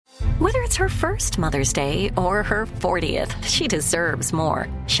Whether it's her first Mother's Day or her 40th, she deserves more.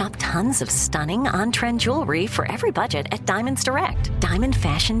 Shop tons of stunning on-trend jewelry for every budget at Diamonds Direct. Diamond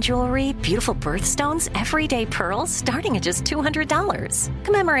fashion jewelry, beautiful birthstones, everyday pearls starting at just $200.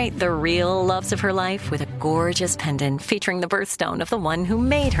 Commemorate the real loves of her life with a gorgeous pendant featuring the birthstone of the one who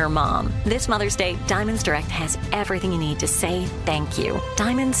made her mom. This Mother's Day, Diamonds Direct has everything you need to say thank you.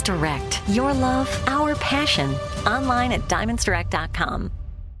 Diamonds Direct. Your love, our passion. Online at diamondsdirect.com.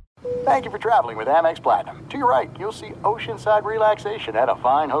 Thank you for traveling with Amex Platinum. To your right, you'll see oceanside relaxation at a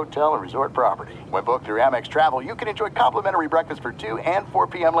fine hotel and resort property. When booked through Amex Travel, you can enjoy complimentary breakfast for 2 and 4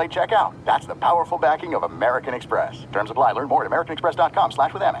 p.m. late checkout. That's the powerful backing of American Express. Terms apply. Learn more at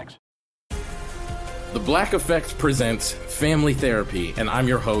americanexpress.com/withAmex. The Black Effect presents Family Therapy, and I'm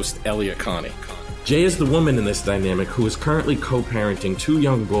your host, Elliot Connie. Jay is the woman in this dynamic who is currently co-parenting 2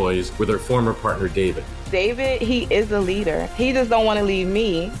 young boys with her former partner, David. David, he is a leader. He just don't want to leave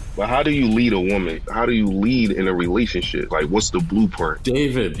me. But how do you lead a woman? How do you lead in a relationship? Like, what's the blueprint?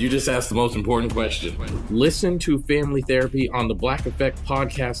 David, you just asked the most important question. Listen to Family Therapy on the Black Effect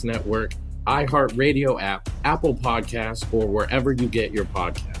Podcast Network, iHeartRadio app, Apple Podcasts, or wherever you get your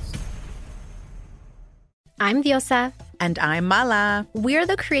podcasts. I'm Diosa. And I'm Mala. We're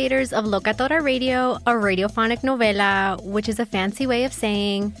the creators of Locatora Radio, a radiophonic novela, which is a fancy way of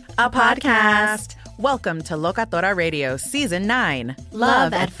saying a podcast. Welcome to Locatora Radio Season 9.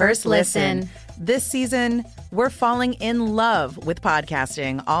 Love at First Listen. This season, we're falling in love with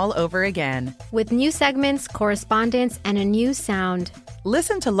podcasting all over again. With new segments, correspondence, and a new sound.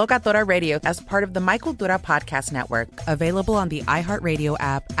 Listen to Locatora Radio as part of the My Cultura Podcast Network. Available on the iHeartRadio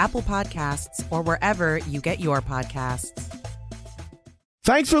app, Apple Podcasts, or wherever you get your podcasts.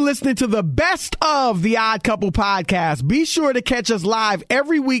 Thanks for listening to the best of the Odd Couple podcast. Be sure to catch us live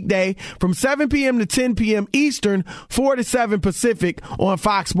every weekday from 7 p.m. to 10 p.m. Eastern, 4 to 7 Pacific on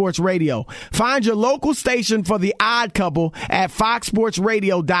Fox Sports Radio. Find your local station for the Odd Couple at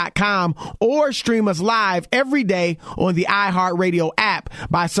foxsportsradio.com or stream us live every day on the iHeartRadio app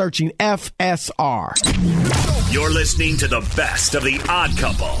by searching FSR. You're listening to the best of the Odd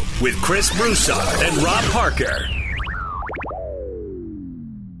Couple with Chris Broussard and Rob Parker.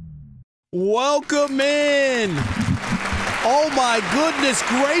 Welcome in. Oh, my goodness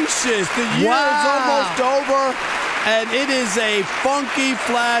gracious. The year is almost over, and it is a funky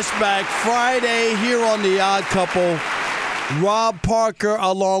flashback Friday here on The Odd Couple. Rob Parker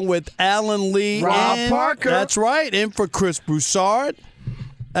along with Alan Lee. Rob Parker. That's right, in for Chris Broussard.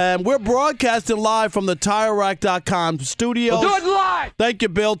 And we're broadcasting live from the TireRack.com studios. We'll do it live. Thank you,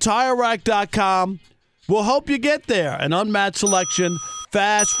 Bill. TireRack.com. We'll help you get there. An unmatched selection,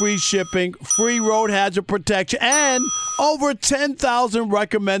 fast, free shipping, free road hazard protection, and over 10,000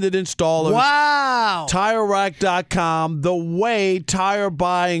 recommended installers. Wow. TireRack.com, the way tire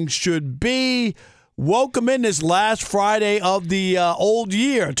buying should be. Welcome in this last Friday of the old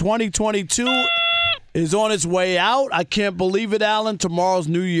year. 2022 is on its way out. I can't believe it, Alan. Tomorrow's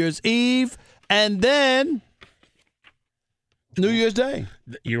New Year's Eve. And then New Year's Day.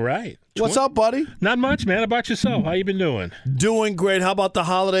 You're right. What's up, buddy? Not much, man. How about yourself? How you been doing? Doing great. How about the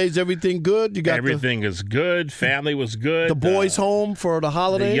holidays? Everything good? You got Everything is good. Family was good. The boys home for the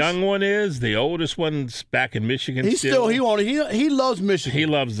holidays? The young one is. The oldest one's back in Michigan. He loves Michigan. He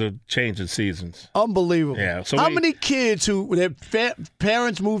loves the change of seasons. Unbelievable. Yeah. So how many kids who their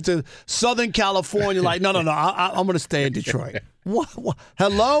parents moved to Southern California like, no, I'm going to stay in Detroit. What?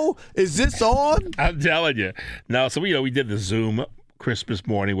 Hello? Is this on? I'm telling you. No, so we did the Zoom Christmas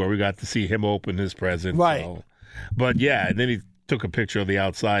morning where we got to see him open his present. Right. So. But, yeah, and then he took a picture of the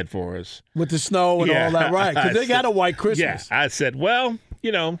outside for us. With the snow and all that, right. Because they got a white Christmas. Yeah, I said, well,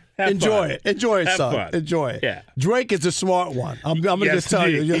 have enjoy fun. it. Enjoy it, have son. Fun. Enjoy it. Yeah. Drake is the smart one. I'm going to just tell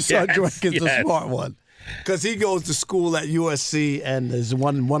you. Your son Drake is the smart one. Because he goes to school at USC and is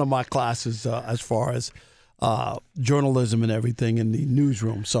one of my classes as far as journalism and everything in the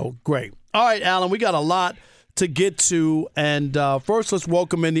newsroom. So, great. All right, Alan, we got a lot to get to. And first, let's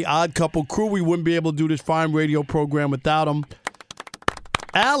welcome in the Odd Couple crew. We wouldn't be able to do this fine radio program without them.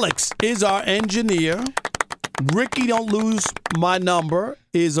 Alex is our engineer. Ricky, don't lose my number,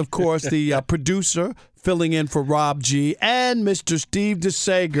 is, of course, the producer filling in for Rob G. And Mr. Steve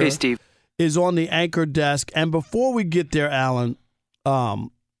DeSager. Hey, Steve. Is on the anchor desk. And before we get there, Alan,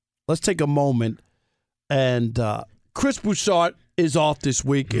 let's take a moment. And Chris Broussard is off this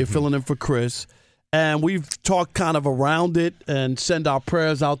week, filling in for Chris. And we've talked kind of around it and send our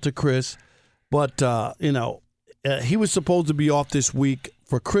prayers out to Chris. But, he was supposed to be off this week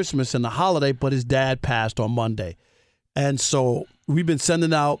for Christmas and the holiday, but his dad passed on Monday. And so we've been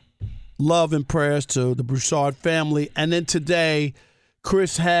sending out love and prayers to the Broussard family. And then today,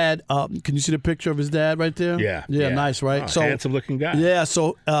 Chris had, can you see the picture of his dad right there? Yeah. Nice, right? Oh, handsome looking guy. Yeah,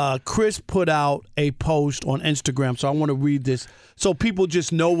 so Chris put out a post on Instagram, so I want to read this so people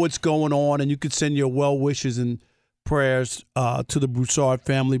just know what's going on, and you can send your well wishes and prayers to the Broussard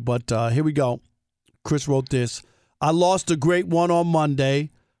family. But here we go. Chris wrote this. I lost a great one on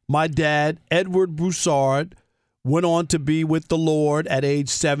Monday. My dad, Edward Broussard, went on to be with the Lord at age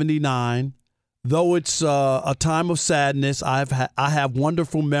 79. Though it's a time of sadness, I have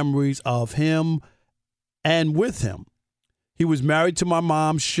wonderful memories of him and with him. He was married to my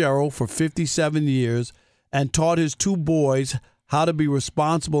mom, Cheryl, for 57 years and taught his 2 boys how to be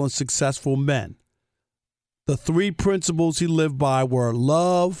responsible and successful men. The 3 principles he lived by were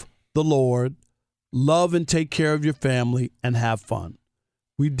love the Lord, love and take care of your family, and have fun.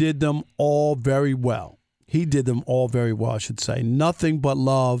 We did them all very well. He did them all very well, I should say. Nothing but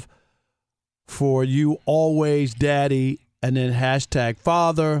love for you always, Daddy, and then hashtag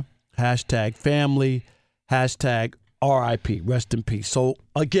father, hashtag family, hashtag RIP, rest in peace. So,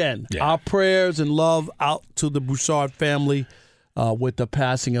 again, our prayers and love out to the Broussard family with the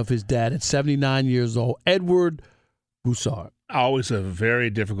passing of his dad at 79 years old, Edward Broussard. Always a very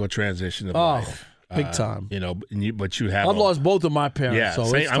difficult transition of life. Big time. But you have. I've lost both of my parents. Yeah,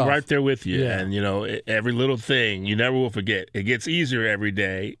 so it's I'm tough. right there with you. Yeah. And, every little thing, you never will forget. It gets easier every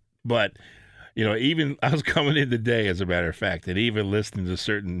day. But, even I was coming in today, as a matter of fact, and even listening to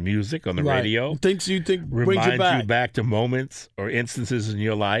certain music on the radio. Things you think brings reminds you back to moments or instances in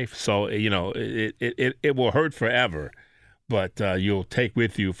your life. So, it will hurt forever. But you'll take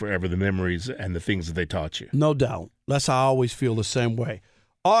with you forever the memories and the things that they taught you. No doubt. That's how I always feel the same way.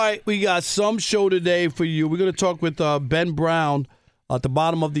 All right, we got some show today for you. We're going to talk with Ben Brown at the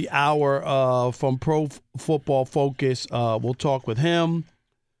bottom of the hour from Pro Football Focus. We'll talk with him.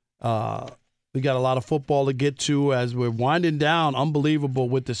 We got a lot of football to get to as we're winding down. Unbelievable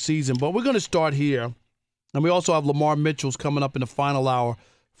with the season. But we're going to start here. And we also have Lamar Mitchell's coming up in the final hour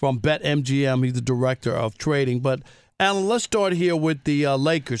from BetMGM. He's the director of trading. But, Alan, let's start here with the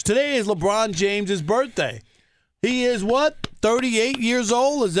Lakers. Today is LeBron James' birthday. He is what? 38 years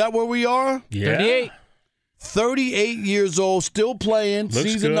old? Is that where we are? Yeah. 38 years old, still playing. Looks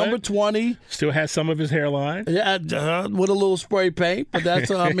season good. number 20. Still has some of his hairline. Yeah, with a little spray paint. But that's,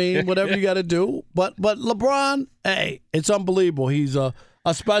 whatever you got to do. But LeBron, hey, it's unbelievable. He's a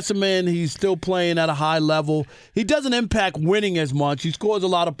specimen. He's still playing at a high level. He doesn't impact winning as much. He scores a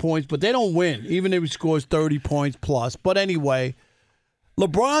lot of points, but they don't win, even if he scores 30 points plus. But anyway,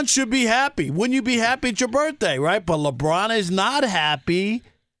 LeBron should be happy. Wouldn't you be happy it's your birthday, right? But LeBron is not happy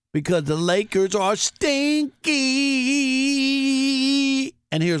because the Lakers are stinky.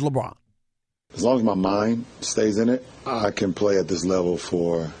 And here's LeBron. As long as my mind stays in it, I can play at this level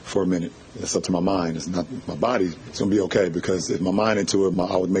for a minute. It's up to my mind. It's not my body. It's going to be okay because if my mind into it,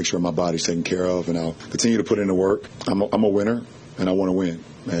 I would make sure my body's taken care of, and I'll continue to put in the work. I'm a winner, and I want to win.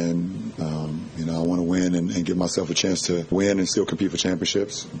 And, I want to win and give myself a chance to win and still compete for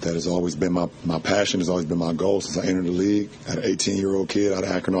championships. That has always been my passion, has always been my goal since I entered the league. As an 18-year-old kid out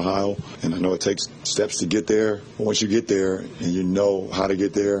of Akron, Ohio. And I know it takes steps to get there. But once you get there and you know how to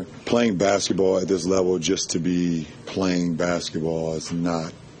get there, playing basketball at this level just to be playing basketball is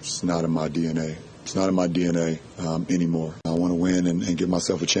not in my DNA. It's not in my DNA anymore. I want to win and give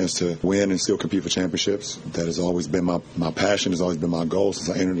myself a chance to win and still compete for championships. That has always been my passion, has always been my goal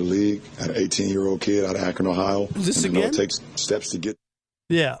since I entered the league. As an 18-year-old kid out of Akron, Ohio. Is this and again? I know it takes steps to get.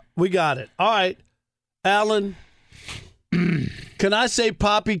 Yeah, we got it. All right, Alan. Can I say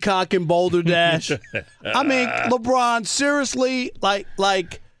poppycock and boulder dash? I mean, LeBron, seriously,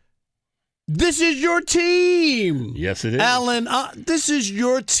 like. This is your team. Yes, it is. Alan, this is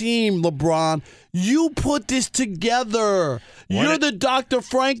your team, LeBron. You put this together. You're the Dr.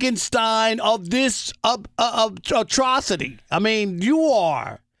 Frankenstein of this atrocity. I mean, you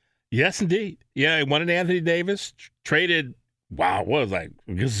are. Yes, indeed. Yeah, he wanted Anthony Davis, traded, what was like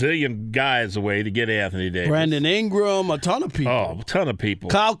a gazillion guys away to get Anthony Davis. Brandon Ingram, a ton of people. Oh, a ton of people.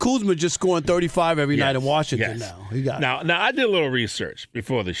 Kyle Kuzma just scoring 35 every night in Washington now. He got now, I did a little research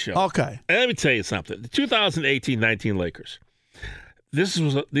before the show. Okay. And let me tell you something. The 2018-19 Lakers, these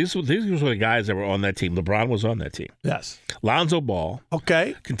were the guys that were on that team. LeBron was on that team. Yes. Lonzo Ball.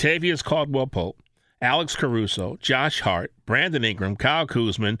 Okay. Contavious Caldwell-Pope. Alex Caruso. Josh Hart. Brandon Ingram. Kyle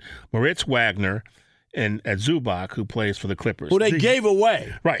Kuzma. Moritz Wagner. And at Zubac, who plays for the Clippers. Who they gave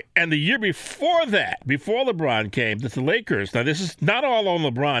away. Right. And the year before that, before LeBron came, that the Lakers, now this is not all on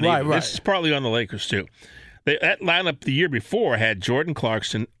LeBron. Right. This is partly on the Lakers, too. That lineup the year before had Jordan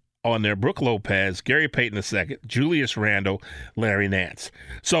Clarkson, on there: Brooke Lopez, Gary Payton II, Julius Randle, Larry Nance.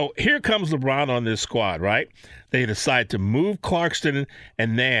 So here comes LeBron on this squad, right? They decide to move Clarkson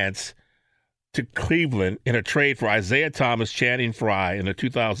and Nance to Cleveland in a trade for Isaiah Thomas, Channing Frye, and a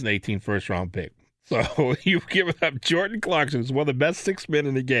 2018 first-round pick. So you've given up Jordan Clarkson, who's one of the best 6 men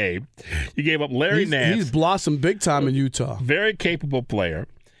in the game. You gave up Larry Nance. He's blossomed big time in Utah. Very capable player.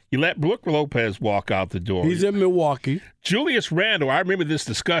 You let Brooke Lopez walk out the door. He's in Milwaukee. Julius Randle, I remember this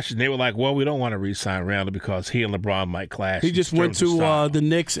discussion. They were like, well, we don't want to re-sign Randle because he and LeBron might clash. He just went to the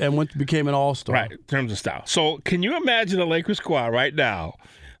Knicks and became an all-star. Right, in terms of style. So can you imagine a Lakers squad right now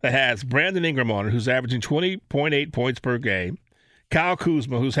that has Brandon Ingram on it, who's averaging 20.8 points per game, Kyle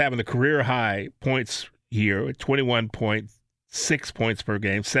Kuzma, who's having a career-high points here at 21.6 points per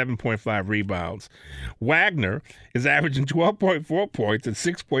game, 7.5 rebounds. Wagner is averaging 12.4 points and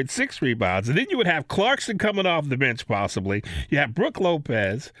 6.6 rebounds. And then you would have Clarkson coming off the bench possibly. You have Brooke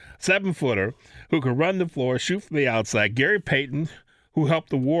Lopez, 7-footer, who can run the floor, shoot from the outside. Gary Payton, who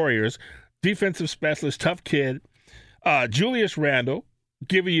helped the Warriors, defensive specialist, tough kid. Julius Randle,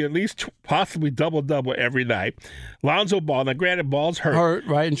 giving you at least possibly double-double every night. Lonzo Ball, now granted, Ball's hurt.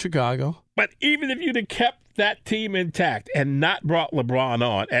 Right, in Chicago. But even if you'd have kept that team intact and not brought LeBron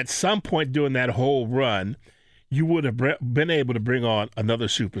on, at some point during that whole run, you would have been able to bring on another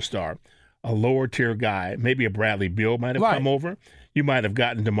superstar, a lower-tier guy. Maybe a Bradley Beal might have come over. You might have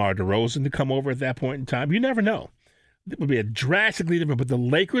gotten DeMar DeRozan to come over at that point in time. You never know. It would be a drastically different. But the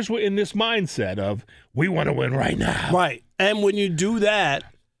Lakers were in this mindset of, we want to win right now. Right. And when you do that,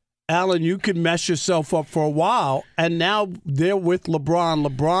 Alan, you can mess yourself up for a while. And now they're with LeBron.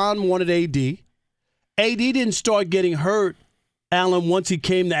 LeBron wanted AD. AD didn't start getting hurt, Alan, once he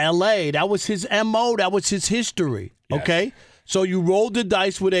came to L.A. That was his M.O. That was his history. Yes. Okay? So you rolled the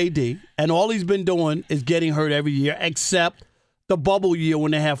dice with AD, and all he's been doing is getting hurt every year, except the bubble year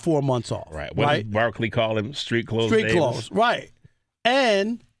when they have 4 months off. Right. What did Barkley call him? Street clothes. Street clothes. Right.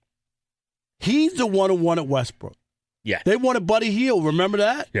 And he's the one who wanted Westbrook. Yeah. They wanted Buddy Hield. Remember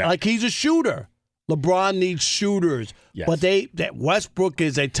that? Yeah. Like, he's a shooter. LeBron needs shooters. Yes. But that Westbrook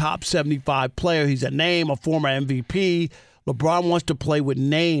is a top 75 player. He's a name, a former MVP. LeBron wants to play with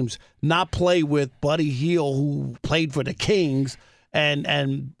names, not play with Buddy Hield, who played for the Kings.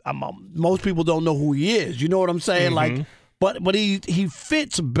 And most people don't know who he is. You know what I'm saying? Mm-hmm. Like, but he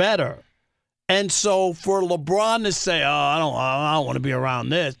fits better. And so for LeBron to say, I don't want to be around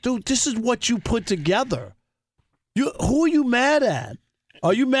this. Dude, this is what you put together. Who are you mad at?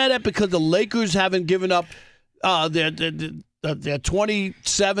 Are you mad at because the Lakers haven't given up their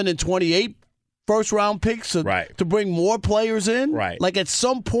 27 and 28 first-round picks to bring more players in? Right. Like, at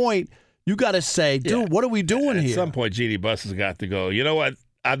some point, you got to say, dude, what are we doing here? At some point, Jeannie Buss has got to go, you know what?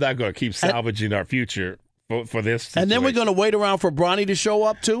 I'm not going to keep salvaging our future for this situation. And then we're going to wait around for Bronny to show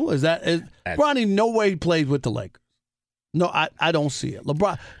up, too? Bronny, no way he plays with the Lakers. No, I don't see it.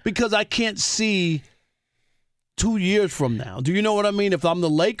 LeBron, because I can't see 2 years from now. Do you know what I mean? If I'm the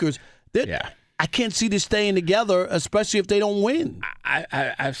Lakers, I can't see this staying together, especially if they don't win.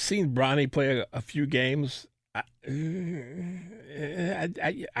 I've seen Bronny play a few games. I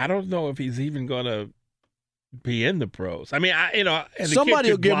don't know if he's even going to be in the pros. I mean,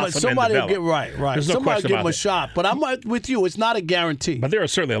 somebody will give him. Somebody will get right. There's no somebody will give him a that. shot. But I'm with you. It's not a guarantee. But there are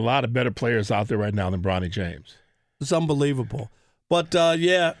certainly a lot of better players out there right now than Bronny James. It's unbelievable. But,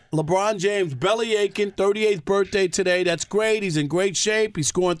 LeBron James, belly aching, 38th birthday today. That's great. He's in great shape. He's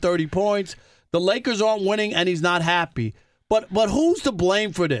scoring 30 points. The Lakers aren't winning, and he's not happy. But who's to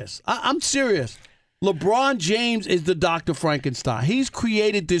blame for this? I'm serious. LeBron James is the Dr. Frankenstein. He's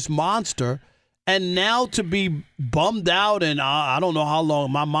created this monster, and now to be bummed out, and I don't know how long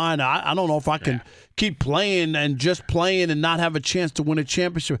in my mind, I don't know if I can keep playing and just playing and not have a chance to win a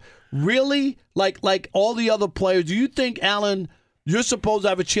championship. Really? Like all the other players, do you think, Alan, you're supposed to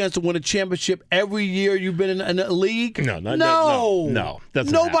have a chance to win a championship every year you've been in a league? No.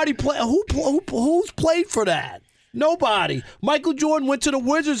 Nobody play. Who's played for that? Nobody. Michael Jordan went to the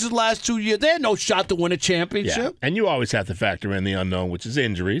Wizards his last 2 years. They had no shot to win a championship. Yeah. And you always have to factor in the unknown, which is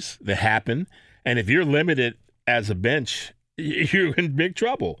injuries that happen. And if you're limited as a bench, you're in big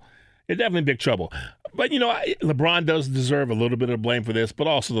trouble. You're definitely in big trouble. But, LeBron does deserve a little bit of blame for this, but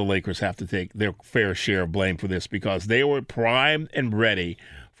also the Lakers have to take their fair share of blame for this because they were primed and ready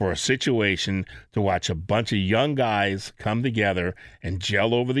for a situation to watch a bunch of young guys come together and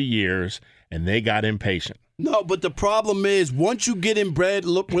gel over the years, and they got impatient. No, but the problem is once you get inbred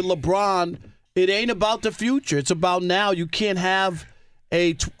with LeBron, it ain't about the future. It's about now. You can't have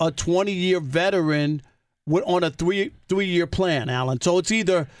a 20-year veteran on a three-year plan, Alan. So it's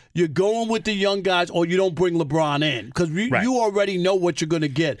either you're going with the young guys or you don't bring LeBron in because you already know what you're going to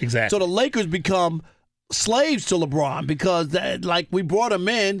get. Exactly. So the Lakers become slaves to LeBron because we brought him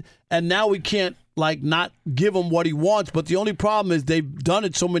in and now we can't not give him what he wants. But the only problem is they've done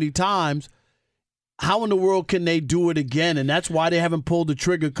it so many times. How in the world can they do it again? And that's why they haven't pulled the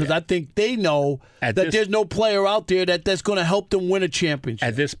trigger because I think they know that there's no player out there that's going to help them win a championship.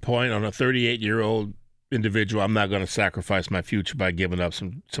 At this point, on a 38-year-old individual, I'm not going to sacrifice my future by giving up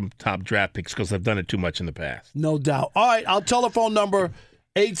some top draft picks because I've done it too much in the past. No doubt. All right, our telephone number,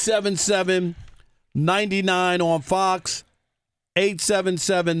 877-99 on Fox,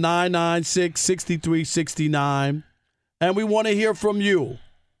 877-996-6369. And we want to hear from you.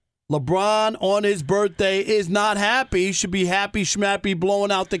 LeBron on his birthday is not happy. He should be happy, schmappy,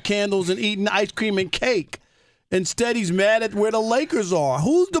 blowing out the candles and eating ice cream and cake. Instead, he's mad at where the Lakers are.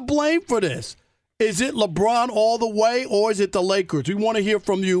 Who's to blame for this? Is it LeBron all the way, or is it the Lakers? We want to hear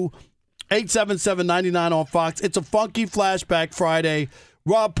from you. 877-99 on Fox. It's a funky flashback Friday.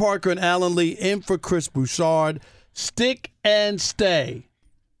 Rob Parker and Alan Lee in for Chris Broussard. Stick and stay.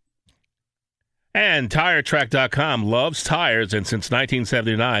 And TireTrack.com loves tires, and since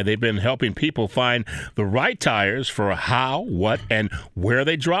 1979, they've been helping people find the right tires for how, what, and where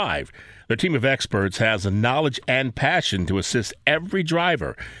they drive. Their team of experts has the knowledge and passion to assist every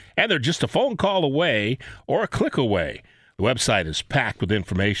driver, and they're just a phone call away or a click away. The website is packed with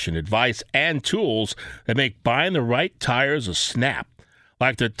information, advice, and tools that make buying the right tires a snap,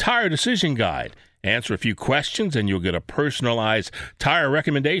 like the Tire Decision Guide. Answer a few questions and you'll get a personalized tire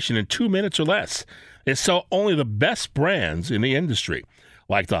recommendation in 2 minutes or less. They sell only the best brands in the industry,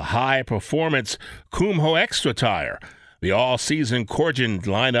 like the high-performance Kumho Extra tire, the all-season Corgen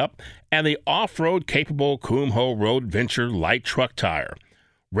lineup, and the off-road capable Kumho Road Venture light truck tire.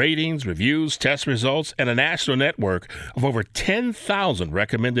 Ratings, reviews, test results, and a national network of over 10,000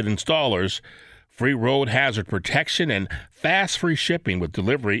 recommended installers, free road hazard protection, and fast free shipping with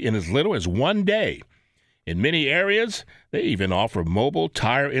delivery in as little as 1 day. In many areas, they even offer mobile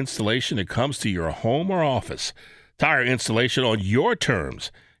tire installation that comes to your home or office. Tire installation on your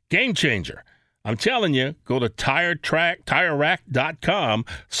terms. Game changer. I'm telling you, go to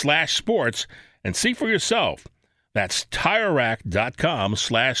TireRack.com/sports and see for yourself. That's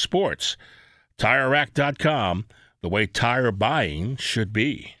TireRack.com/sports. TireRack.com, the way tire buying should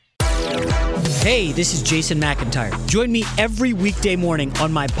be. Hey, this is Jason McIntyre. Join me every weekday morning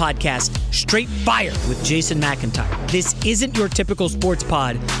on my podcast, Straight Fire with Jason McIntyre. This isn't your typical sports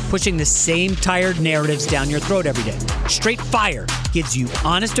pod pushing the same tired narratives down your throat every day. Straight Fire gives you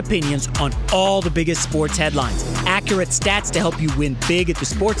honest opinions on all the biggest sports headlines, accurate stats to help you win big at the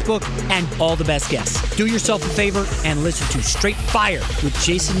sportsbook, and all the best guests. Do yourself a favor and listen to Straight Fire with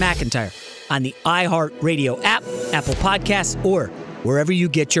Jason McIntyre on the iHeartRadio app, Apple Podcasts, or wherever you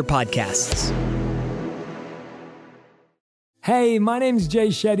get your podcasts. Hey, my name's Jay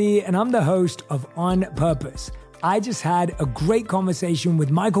Shetty, and I'm the host of On Purpose. I just had a great conversation with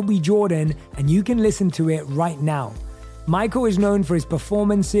Michael B. Jordan, and you can listen to it right now. Michael is known for his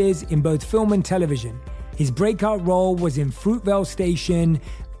performances in both film and television. His breakout role was in Fruitvale Station,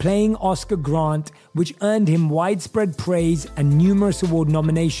 playing Oscar Grant, which earned him widespread praise and numerous award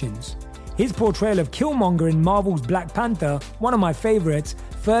nominations. His portrayal of Killmonger in Marvel's Black Panther, one of my favorites,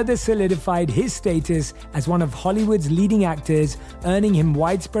 further solidified his status as one of Hollywood's leading actors, earning him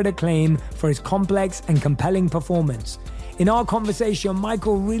widespread acclaim for his complex and compelling performance. In our conversation,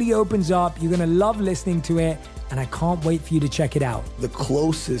 Michael really opens up. You're going to love listening to it, and I can't wait for you to check it out. The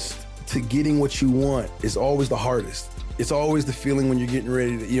closest to getting what you want is always the hardest. It's always the feeling when you're getting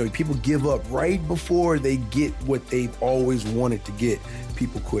ready to, people give up right before they get what they've always wanted to get.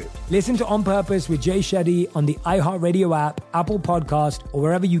 People quit. Listen to On Purpose with Jay Shetty on the iHeartRadio app, Apple Podcast, or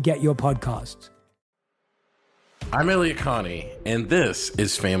wherever you get your podcasts. I'm Elliot Connie, and this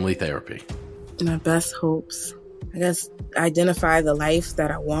is Family Therapy. My best hopes, I guess, identify the life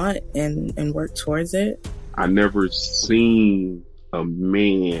that I want and work towards it. I never seen a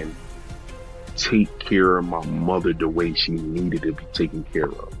man take care of my mother the way she needed to be taken care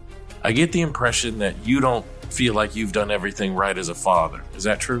of. I get the impression that you don't feel like you've done everything right as a father. Is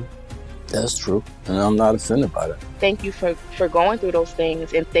that true? That's true, and I'm not offended by that. Thank you for going through those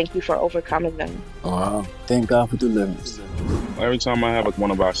things, and thank you for overcoming them. Wow. Thank God for deliverance. Every time I have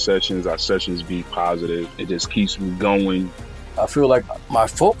one of our sessions be positive. It just keeps me going. I feel like my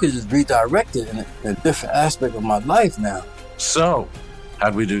focus is redirected in a different aspect of my life now. So,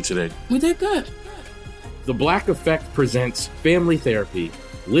 how'd we do today? We did good. The Black Effect presents Family Therapy.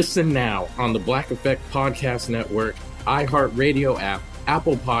 Listen now on the Black Effect Podcast Network, iHeartRadio app,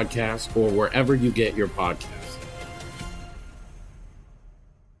 Apple Podcasts, or wherever you get your podcasts.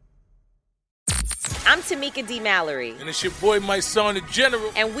 I'm Tamika D. Mallory. And it's your boy, my son, the General.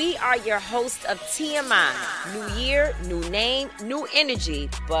 And we are your hosts of TMI. New year, new name, new energy,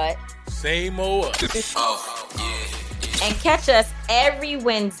 but same old us. Oh, yeah. And catch us every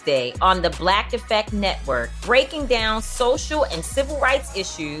Wednesday on the Black Effect Network, breaking down social and civil rights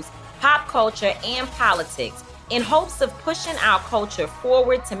issues, pop culture, and politics in hopes of pushing our culture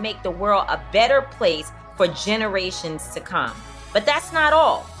forward to make the world a better place for generations to come. But that's not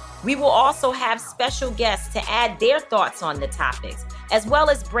all. We will also have special guests to add their thoughts on the topics, as well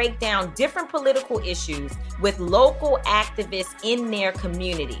as break down different political issues with local activists in their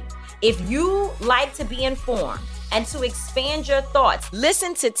community. If you like to be informed and to expand your thoughts,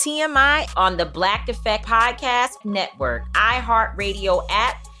 listen to TMI on the Black Effect Podcast Network, iHeartRadio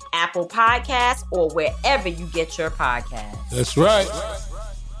app, Apple Podcasts, or wherever you get your podcasts. That's right.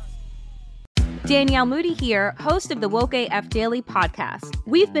 Danielle Moody here, host of the Woke AF Daily podcast.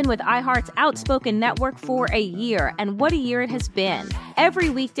 We've been with iHeart's Outspoken Network for a year, and what a year it has been. Every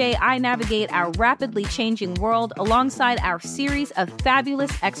weekday, I navigate our rapidly changing world alongside our series of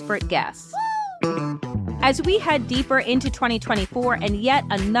fabulous expert guests. As we head deeper into 2024 and yet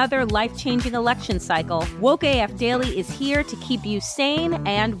another life-changing election cycle, Woke AF Daily is here to keep you sane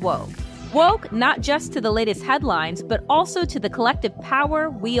and woke. Woke not just to the latest headlines, but also to the collective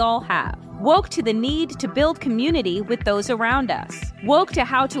power we all have. Woke to the need to build community with those around us. Woke to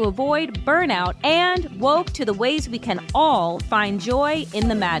how to avoid burnout, and woke to the ways we can all find joy in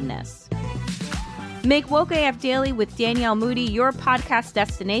the madness. Make Woke AF Daily with Danielle Moody your podcast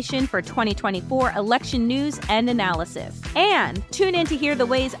destination for 2024 election news and analysis. And tune in to hear the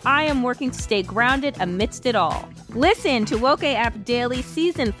ways I am working to stay grounded amidst it all. Listen to Woke AF Daily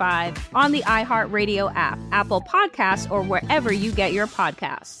Season 5 on the iHeartRadio app, Apple Podcasts, or wherever you get your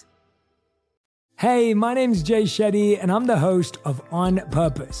podcasts. Hey, my name's Jay Shetty, and I'm the host of On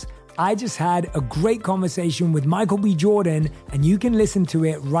Purpose. I just had a great conversation with Michael B. Jordan, and you can listen to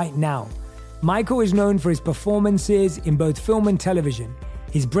it right now. Michael is known for his performances in both film and television.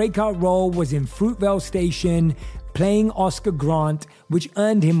 His breakout role was in Fruitvale Station, playing Oscar Grant, which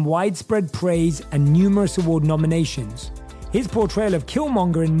earned him widespread praise and numerous award nominations. His portrayal of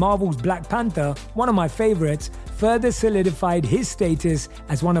Killmonger in Marvel's Black Panther, one of my favorites, further solidified his status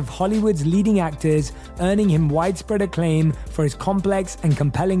as one of Hollywood's leading actors, earning him widespread acclaim for his complex and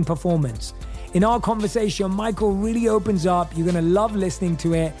compelling performance. In our conversation, Michael really opens up. You're going to love listening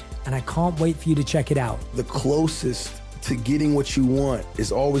to it, and I can't wait for you to check it out. The closest to getting what you want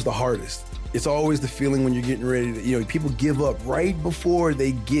is always the hardest. It's always the feeling when you're getting ready to, people give up right before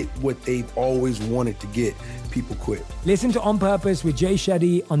they get what they've always wanted to get. People quit. Listen to On Purpose with Jay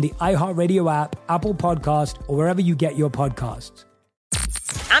Shetty on the iHeartRadio app, Apple Podcast, or wherever you get your podcasts.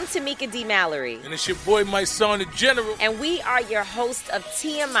 I'm Tamika D. Mallory. And it's your boy, my son, the General. And we are your hosts of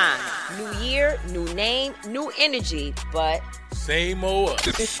TMI. New year, new name, new energy, but same old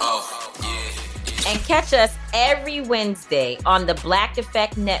us. Oh, yeah. And catch us every Wednesday on the Black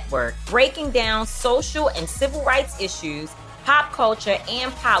Effect Network, breaking down social and civil rights issues, pop culture,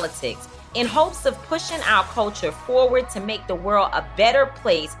 and politics in hopes of pushing our culture forward to make the world a better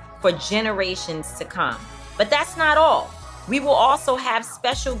place for generations to come. But that's not all. We will also have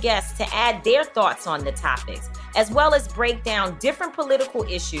special guests to add their thoughts on the topics, as well as break down different political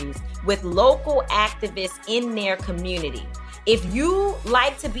issues with local activists in their community. If you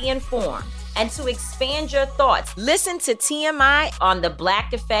like to be informed and to expand your thoughts, listen to TMI on the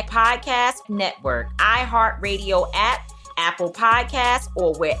Black Effect Podcast Network, iHeartRadio app, Apple Podcasts,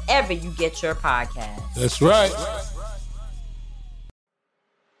 or wherever you get your podcasts. That's right.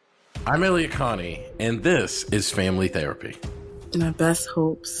 I'm Elliot Connie, and this is Family Therapy. My best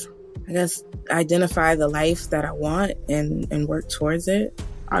hopes, I guess, identify the life that I want and work towards it.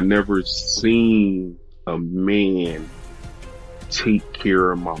 I never seen a man take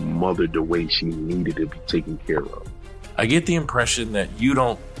care of my mother the way she needed to be taken care of. I get the impression that you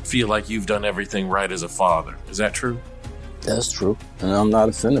don't feel like you've done everything right as a father. Is that true? That's true, and I'm not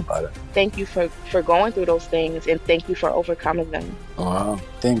offended by that. Thank you for going through those things, and thank you for overcoming them. Wow.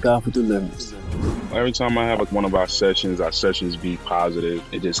 Thank God for deliverance. Every time I have one of our sessions be positive.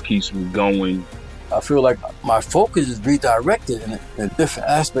 It just keeps me going. I feel like my focus is redirected in a different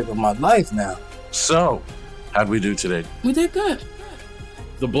aspect of my life now. So, how'd we do today? We did good.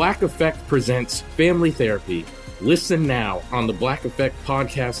 The Black Effect presents Family Therapy. Listen now on the Black Effect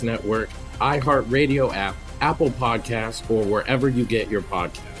Podcast Network, iHeartRadio app, Apple Podcasts, or wherever you get your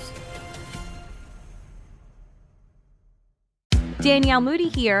podcasts. Danielle Moody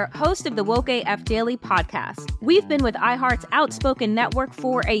here, host of the Woke AF Daily podcast. We've been with iHeart's Outspoken Network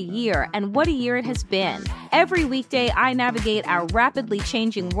for a year, and what a year it has been. Every weekday, I navigate our rapidly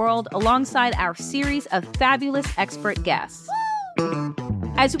changing world alongside our series of fabulous expert guests.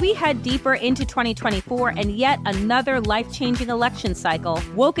 As we head deeper into 2024 and yet another life-changing election cycle,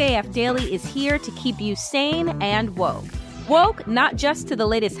 Woke AF Daily is here to keep you sane and woke. Woke not just to the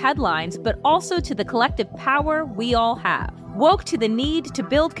latest headlines, but also to the collective power we all have. Woke to the need to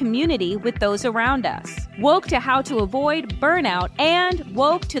build community with those around us. Woke to how to avoid burnout, and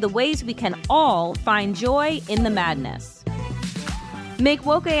woke to the ways we can all find joy in the madness. Make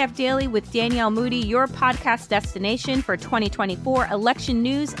Woke AF Daily with Danielle Moody your podcast destination for 2024 election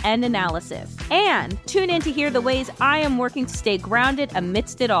news and analysis. And tune in to hear the ways I am working to stay grounded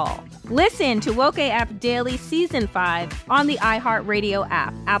amidst it all. Listen to Woke AF Daily Season 5 on the iHeartRadio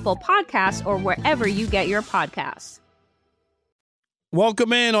app, Apple Podcasts, or wherever you get your podcasts.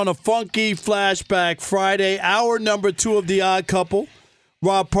 Welcome in on a funky Flashback Friday, hour number 2 of The Odd Couple.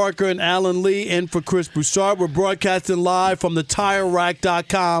 Rob Parker and Alan Lee in for Chris Broussard. We're broadcasting live from the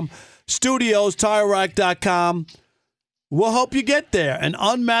TireRack.com studios, TireRack.com. We'll help you get there. An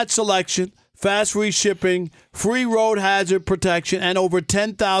unmatched selection, fast reshipping, free road hazard protection, and over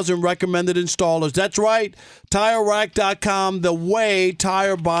 10,000 recommended installers. That's right, TireRack.com, the way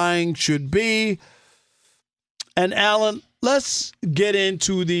tire buying should be. And Alan, let's get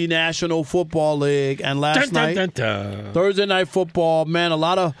into the National Football League. And last night, Thursday Night Football, man, a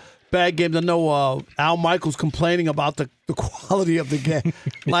lot of bad games. I know Al Michaels complaining about the quality of the game.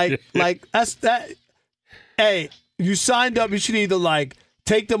 like that's that. Hey, you signed up. You should either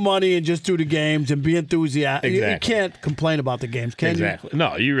take the money and just do the games and be enthusiastic. Exactly. You can't complain about the games, can you? Exactly.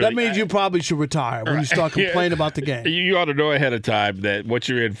 No, you really. That means you probably should retire when you start complaining about the game. You ought to know ahead of time that what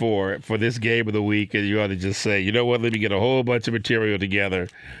you're in for this game of the week, and you ought to just say, you know what, let me get a whole bunch of material together.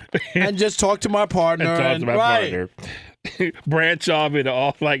 And just talk to my partner. Partner. Branch off into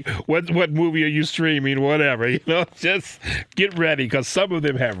all what movie are you streaming, whatever. Just get ready because some of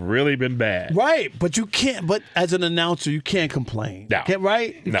them have really been bad. Right, but you can't. But as an announcer, you can't complain. No,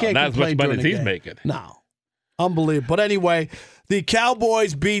 right? You can't not as much money as he's making. No, unbelievable. But anyway, the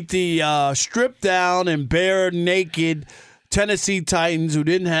Cowboys beat the stripped down and bare naked Tennessee Titans, who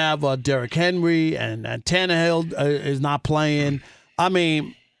didn't have Derrick Henry and Tannehill is not playing. I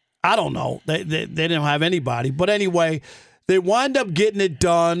mean, I don't know. They didn't have anybody. But anyway, they wind up getting it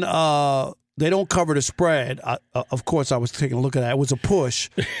done. They don't cover the spread. Of course, I was taking a look at that. It was a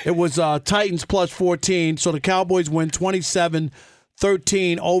push. It was Titans plus 14. So the Cowboys win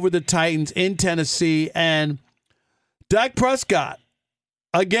 27-13 over the Titans in Tennessee. And Dak Prescott,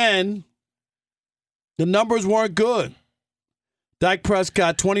 again, the numbers weren't good. Dak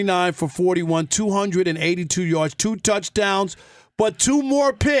Prescott, 29 for 41, 282 yards, 2 touchdowns. But 2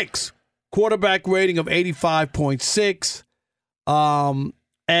 more picks, quarterback rating of 85.6.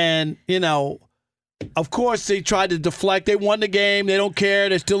 And, of course, they tried to deflect. They won the game. They don't care.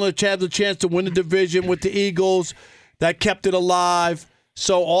 They still have a chance to win the division with the Eagles. That kept it alive.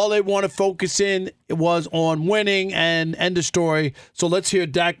 So all they want to focus in was on winning and end the story. So let's hear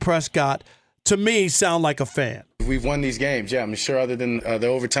Dak Prescott, to me, sound like a fan. We've won these games, yeah. I'm sure other than the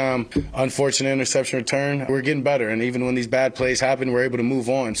overtime, unfortunate interception return, we're getting better. And even when these bad plays happen, we're able to move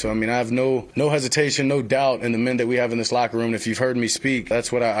on. So, I mean, I have no hesitation, no doubt in the men that we have in this locker room. If you've heard me speak,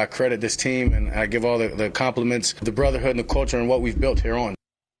 that's what I credit this team, and I give all the compliments, the brotherhood and the culture and what we've built here on.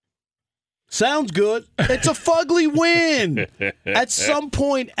 Sounds good. It's a fugly win. At some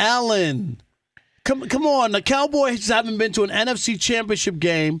point, Allen, come on. The Cowboys haven't been to an NFC Championship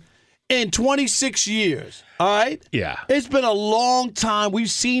game in 26 years. All right? Yeah. It's been a long time. We've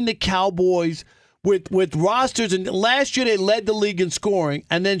seen the Cowboys with rosters, and last year they led the league in scoring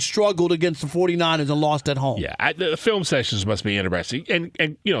and then struggled against the 49ers and lost at home. Yeah, the film sessions must be interesting.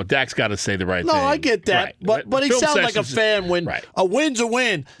 And Dak's got to say the right thing. No, I get that. Right. But he sounds like a fan when a win's a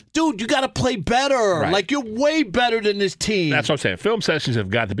win. Dude, you got to play better. Right. Like, you're way better than this team. That's what I'm saying. Film sessions have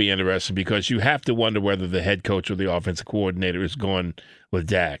got to be interesting because you have to wonder whether the head coach or the offensive coordinator is going with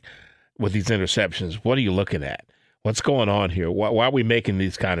Dak. With these interceptions, what are you looking at? What's going on here? Why are we making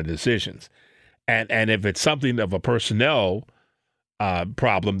these kind of decisions? And if it's something of a personnel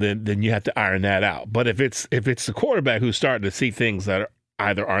problem, then you have to iron that out. But if it's the quarterback who's starting to see things that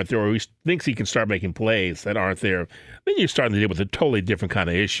either aren't there, or he thinks he can start making plays that aren't there, then you're starting to deal with a totally different kind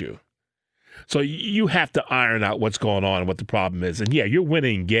of issue. So you have to iron out what's going on and what the problem is. And yeah, you're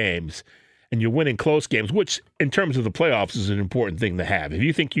winning games. And you're winning close games, which in terms of the playoffs is an important thing to have. If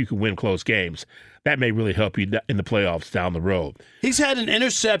you think you can win close games, that may really help you in the playoffs down the road. He's had an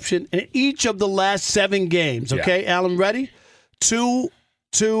interception in each of the last 7 games, okay? Yeah. Alan, ready?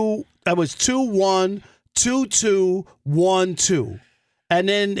 2-2. That was 2-1, 2-2, 1-2. And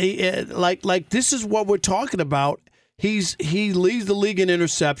then like this is what we're talking about. He leads the league in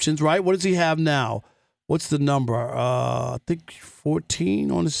interceptions, right? What does he have now? What's the number? I think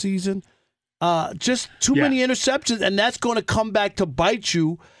 14 on the season. Just too many interceptions, and that's going to come back to bite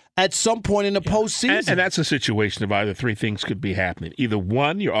you at some point in the postseason. And that's a situation of either three things could be happening. Either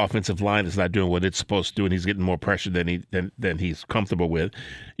one, your offensive line is not doing what it's supposed to do, and he's getting more pressure than he's comfortable with.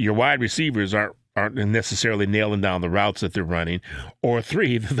 Your wide receivers aren't necessarily nailing down the routes that they're running. Or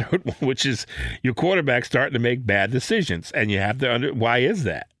three, the third one, which is your quarterback starting to make bad decisions, and you have to why is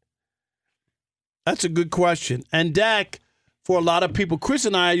that? That's a good question. And Dak, for a lot of people, Chris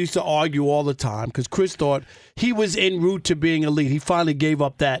and I used to argue all the time because Chris thought he was en route to being elite. He finally gave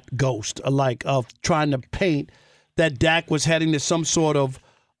up that ghost, of trying to paint that Dak was heading to some sort of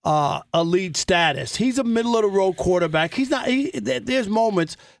elite status. He's a middle-of-the-road quarterback. He's not. There's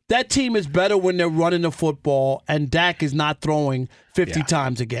moments that team is better when they're running the football, and Dak is not throwing 50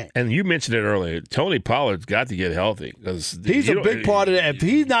 times a game. And you mentioned it earlier. Tony Pollard's got to get healthy because he's a big part of that. If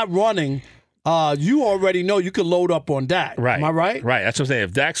he's not running, you already know you can load up on Dak. Right. Am I right? Right. That's what I'm saying.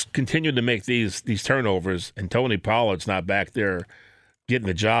 If Dak's continuing to make these turnovers and Tony Pollard's not back there getting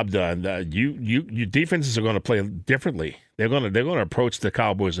the job done, your defenses are going to play differently. They're going to approach the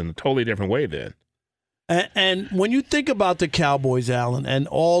Cowboys in a totally different way then. And when you think about the Cowboys, Alan, and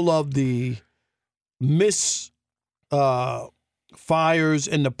all of the fires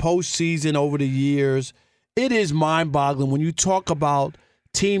in the postseason over the years, it is mind-boggling when you talk about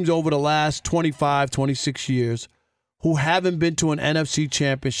teams over the last 25, 26 years who haven't been to an NFC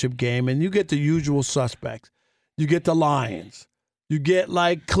championship game, and you get the usual suspects. You get the Lions. You get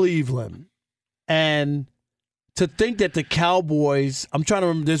like Cleveland. And to think that the Cowboys, I'm trying to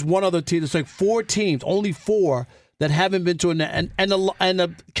remember, there's one other team, there's like 4 teams, only 4 that haven't been to and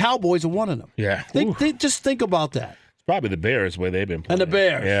the Cowboys are one of them. Yeah. Just think about that. It's probably the Bears where they've been playing. And the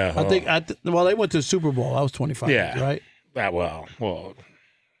Bears. Yeah. Well, they went to the Super Bowl. That was 25 years, right? Well.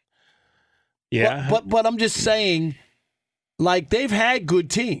 Yeah. But I'm just saying, like, they've had good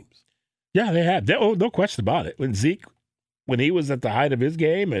teams. Yeah, they have. No question about it. When Zeke, when he was at the height of his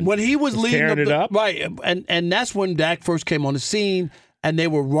game and when he was leading it up. Right, and that's when Dak first came on the scene, and they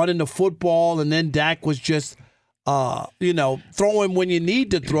were running the football, and then Dak was just, throwing when you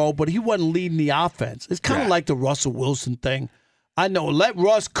need to throw, but he wasn't leading the offense. It's kind of like the Russell Wilson thing. I know, let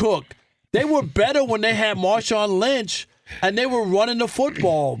Russ cook. They were better when they had Marshawn Lynch, and they were running the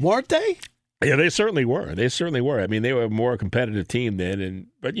football, weren't they? Yeah, they certainly were. I mean, they were a more competitive team then,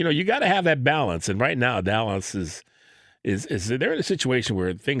 but you got to have that balance. And right now, Dallas is they're in a situation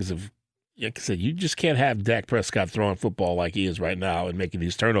where things have, like I said, you just can't have Dak Prescott throwing football like he is right now and making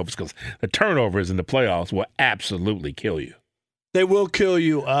these turnovers because the turnovers in the playoffs will absolutely kill you. They will kill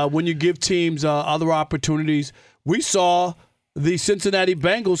you when you give teams other opportunities. We saw the Cincinnati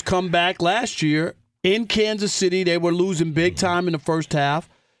Bengals come back last year in Kansas City. They were losing big time in the first half.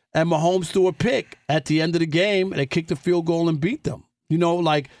 And Mahomes threw a pick at the end of the game. They kicked the field goal and beat them.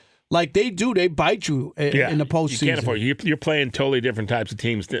 Like they do. They bite you in the postseason. You can't afford it. You're playing totally different types of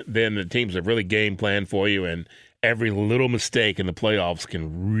teams than the teams that really game plan for you. And every little mistake in the playoffs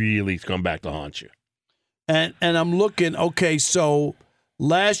can really come back to haunt you. And I'm looking, okay, so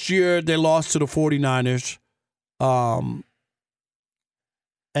last year they lost to the 49ers.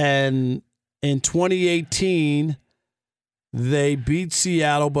 And in 2018... they beat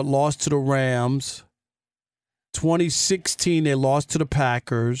Seattle but lost to the Rams. 2016, they lost to the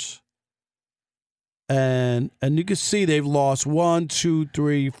Packers. And you can see they've lost 8 of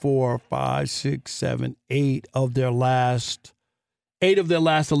their last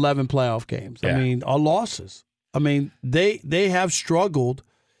 11 playoff games. Yeah. I mean, are losses. I mean, they have struggled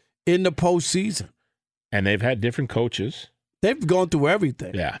in the postseason. And they've had different coaches. They've gone through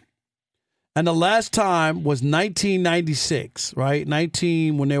everything. Yeah. And the last time was 1996, right? When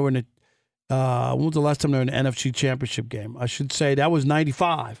they were in the when was the last time they were in the NFC Championship game? I should say that was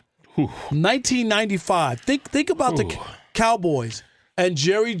 95. 1995. Think about the Cowboys and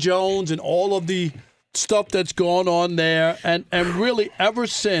Jerry Jones and all of the stuff that's gone on there. And really, ever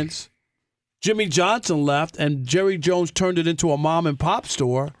since Jimmy Johnson left and Jerry Jones turned it into a mom and pop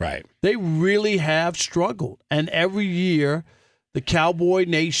store, right? They really have struggled. And every year, the Cowboy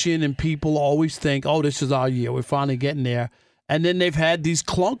Nation and people always think, oh, this is our year. We're finally getting there. And then they've had these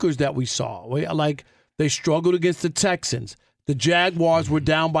clunkers that we saw. Like they struggled against the Texans. The Jaguars were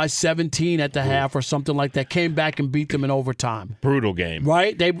down by 17 at the half or something like that. Came back and beat them in overtime. Brutal game.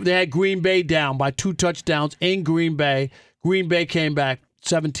 Right? They had Green Bay down by 2 touchdowns in Green Bay. Green Bay came back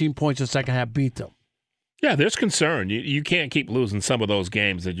 17 points in the second half, beat them. Yeah, there's concern. You can't keep losing some of those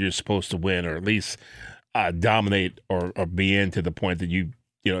games that you're supposed to win, or at least dominate or be in to the point that you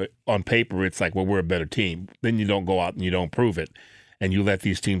know, on paper it's like, well, we're a better team. Then you don't go out and you don't prove it, and you let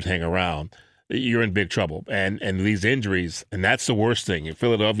these teams hang around. You're in big trouble. And these injuries, and that's the worst thing.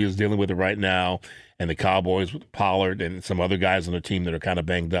 Philadelphia is dealing with it right now, and the Cowboys with Pollard and some other guys on the team that are kind of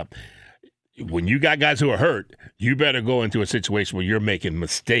banged up. When you got guys who are hurt, you better go into a situation where you're making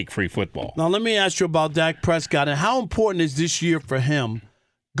mistake-free football. Now, let me ask you about Dak Prescott, and how important is this year for him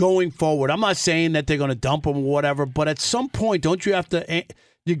going forward? I'm not saying that they're going to dump him or whatever, but at some point, don't you have to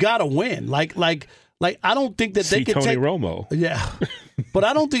 – you got to win. Like I don't think that they could Tony take – Romo. Yeah. But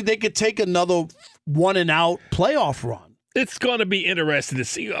I don't think they could take another one-and-out playoff run. It's going to be interesting to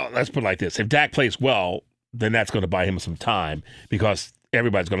see. Let's put it like this. If Dak plays well, then that's going to buy him some time because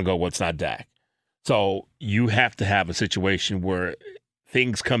everybody's going to go, well, it's not Dak. So you have to have a situation where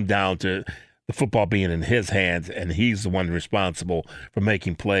things come down to the football being in his hands, and he's the one responsible for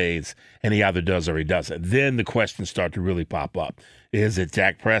making plays, and he either does or he doesn't. Then the questions start to really pop up. Is it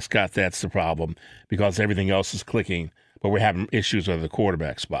Dak Prescott that's the problem because everything else is clicking, but we're having issues with the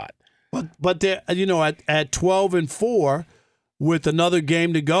quarterback spot? But they're, you know, at 12-4 with another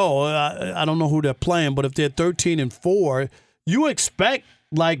game to go, I don't know who they're playing, but if they're 13-4, you expect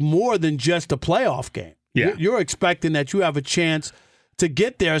like more than just a playoff game. Yeah. You're expecting that you have a chance to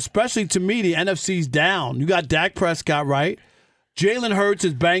get there, especially to me, the NFC's down. You got Dak Prescott, right? Jalen Hurts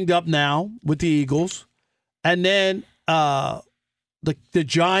is banged up now with the Eagles. And then the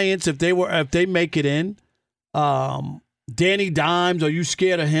Giants, if they make it in, Danny Dimes, are you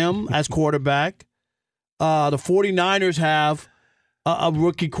scared of him as quarterback? The 49ers have a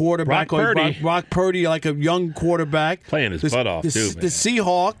rookie quarterback. Brock Purdy, like a young quarterback. Playing his butt off, too, man. The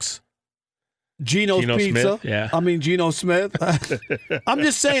Seahawks, Geno Pizza. Smith, yeah. Geno Smith. I'm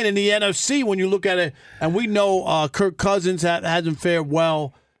just saying, in the NFC, when you look at it, and we know Kirk Cousins hasn't fared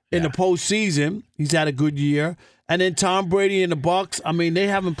well in the postseason. He's had a good year. And then Tom Brady and the Bucs, I mean, they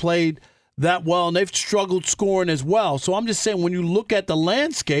haven't played that well, and they've struggled scoring as well. So I'm just saying, when you look at the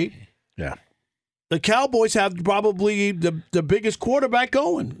landscape, the Cowboys have probably the biggest quarterback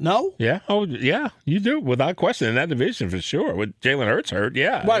going, no? Yeah. Oh, yeah, you do, without question, in that division for sure. With Jalen Hurts hurt,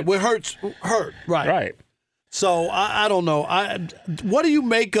 yeah. Right, with Hurts hurt, right. Right. So, I don't know. What do you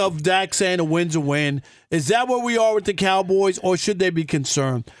make of Dak saying a win's a win? Is that where we are with the Cowboys, or should they be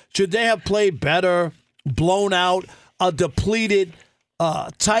concerned? Should they have played better, blown out, a depleted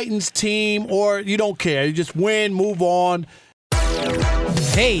Titans team, or you don't care? You just win, move on.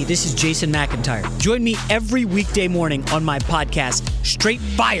 Hey, this is Jason McIntyre. Join me every weekday morning on my podcast, Straight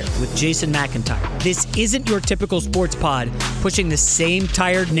Fire with Jason McIntyre. This isn't your typical sports pod pushing the same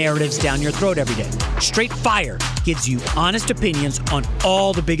tired narratives down your throat every day. Straight Fire gives you honest opinions on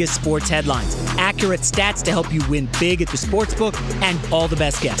all the biggest sports headlines, accurate stats to help you win big at the sportsbook, and all the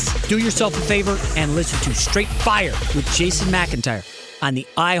best guests. Do yourself a favor and listen to Straight Fire with Jason McIntyre on the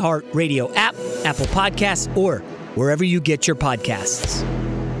iHeartRadio app, Apple Podcasts, or wherever you get your podcasts.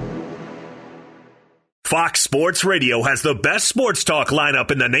 Fox Sports Radio has the best sports talk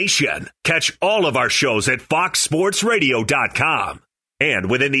lineup in the nation. Catch all of our shows at foxsportsradio.com. And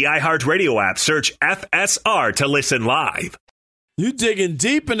within the iHeartRadio app, search FSR to listen live. You digging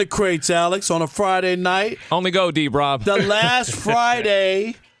deep in the crates, Alex, on a Friday night. Only go deep, Rob. The last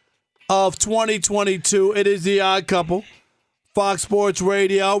Friday of 2022. It is The Odd Couple. Fox Sports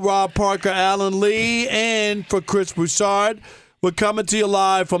Radio, Rob Parker, Alan Lee, and for Chris Broussard. We're coming to you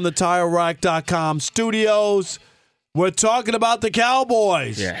live from the TireRack.com studios. We're talking about the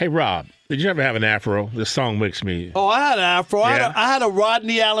Cowboys. Yeah. Hey, Rob, did you ever have an afro? This song makes me... Oh, I had an afro. Yeah. I had a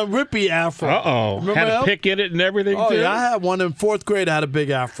Rodney Allen Rippey afro. Uh-oh. Remember Had a him? pick in it and everything, Oh, too? yeah, I had one in fourth grade. I had a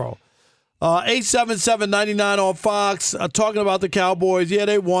big afro. 877-99 on Fox. Talking about the Cowboys. Yeah,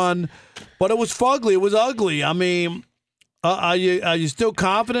 they won, but it was fugly. It was ugly. I mean, are you still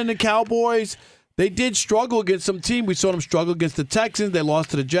confident in the Cowboys? They did struggle against some team. We saw them struggle against the Texans. They lost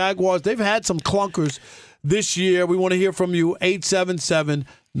to the Jaguars. They've had some clunkers this year. We want to hear from you. 877-99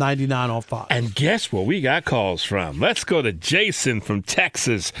 on Fox. And guess what we got calls from? Let's go to Jason from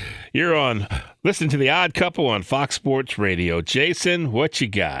Texas. You're on, listen to The Odd Couple on Fox Sports Radio. Jason, what you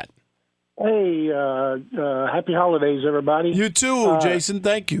got? Hey, happy holidays, everybody. You too, Jason.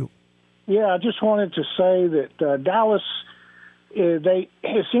 Thank you. Yeah, I just wanted to say that Dallas,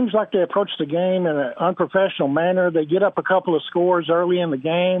 it seems like they approach the game in an unprofessional manner. They get up a couple of scores early in the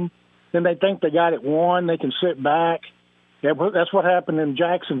game, then they think they got it won. They can sit back. Yeah, that's what happened in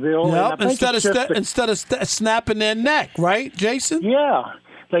Jacksonville. Yep. Instead of snapping their neck, right, Jason? Yeah,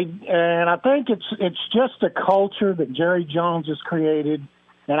 and I think it's just the culture that Jerry Jones has created.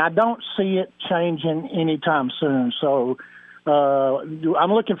 and I don't see it changing anytime soon. So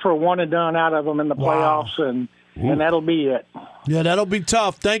I'm looking for a one and done out of them in the playoffs, and that'll be it. Yeah, that'll be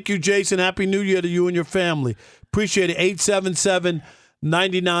tough. Thank you, Jason. Happy New Year to you and your family. Appreciate it.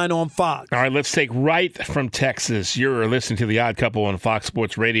 877-99 on Fox. All right, let's take Wright from Texas. You're listening to The Odd Couple on Fox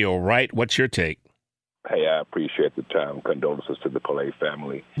Sports Radio. Wright, what's your take? Hey, I appreciate the time. Condolences to the Pele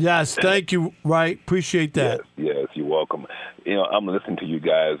family. Yes, thank you, Wright. Appreciate that. Yes, you're welcome. You know, I'm listening to you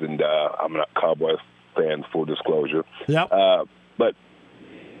guys, and I'm a Cowboys fan, full disclosure. Yep. But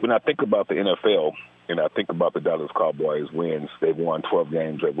when I think about the NFL, and I think about the Dallas Cowboys wins, they've won 12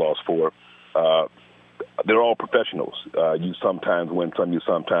 games, they've lost 4. They're all professionals. You sometimes win some, you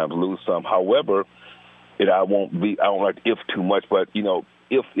sometimes lose some. However, I don't like if too much, but you know,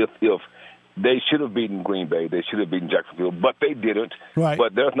 if they should have beaten Green Bay, they should have beaten Jacksonville, but they didn't. Right.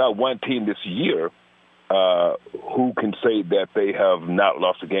 But there's not one team this year who can say that they have not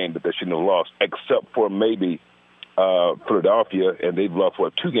lost a game that they shouldn't have lost, except for maybe Philadelphia, and they've lost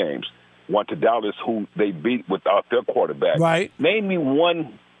 2 games. One to Dallas, who they beat without their quarterback. Right. Name me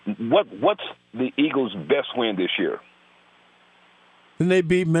one. What's the Eagles' best win this year? Didn't they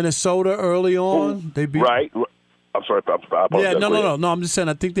beat Minnesota early on? They beat right. I'm sorry. I apologize. Yeah, no. I'm just saying.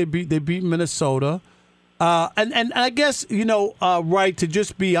 I think they beat Minnesota, and I guess right, to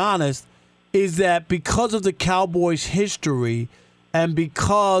just be honest, is that because of the Cowboys' history, and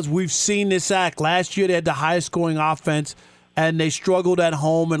because we've seen this act. Last year they had the highest scoring offense, and they struggled at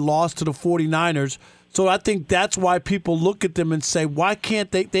home and lost to the 49ers. So I think that's why people look at them and say, why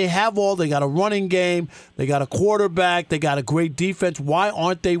can't they? They got a running game, they got a quarterback, they got a great defense. Why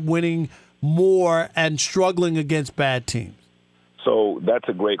aren't they winning more and struggling against bad teams? So that's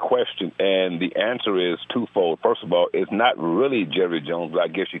a great question, and the answer is twofold. First of all, it's not really Jerry Jones, but I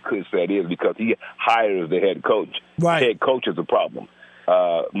guess you could say it is because he hires the head coach. Right. The head coach is a problem.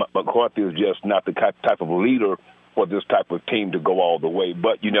 McCarthy is just not the type of leader for this type of team to go all the way,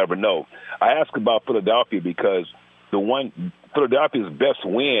 but you never know. I ask about Philadelphia because Philadelphia's best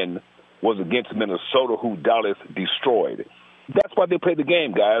win was against Minnesota, who Dallas destroyed. That's why they played the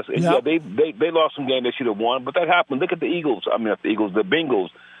game, guys. And yep. Yeah, they lost some game they should have won, but that happened. Look at the Eagles. I mean, not the Eagles, the Bengals,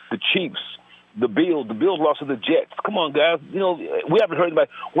 the Chiefs, the Bills. The Bills lost to the Jets. Come on, guys. You know, we haven't heard about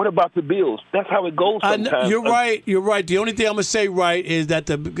what about the Bills? That's how it goes sometimes. You're right. You're right. The only thing I'm going to say right is that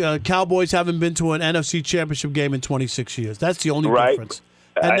the Cowboys haven't been to an NFC Championship game in 26 years. That's the only difference.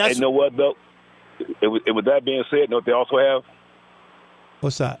 And that's, you know what, though? With that being said, you know what they also have?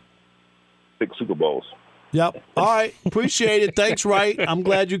 What's that? 6 Super Bowls. Yep. All right. Appreciate it. Thanks, Wright. I'm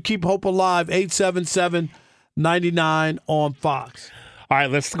glad you keep hope alive. 877-99 on Fox. All right,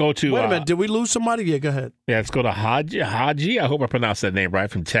 let's go to... Wait a minute. Did we lose somebody? Yeah, go ahead. Yeah, let's go to Haji. I hope I pronounced that name right,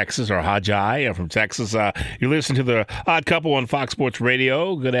 from Texas, or Haji from Texas. You're listening to The Odd Couple on Fox Sports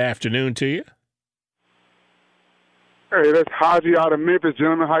Radio. Good afternoon to you. Hey, that's Haji out of Memphis,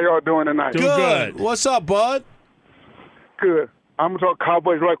 gentlemen. How y'all doing tonight? Doing good. What's up, bud? Good. I'm going to talk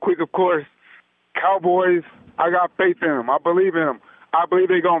Cowboys right quick, of course. Cowboys, I got faith in them. I believe in them. I believe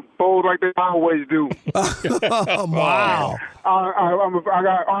they're going to fold like they always do. Wow. I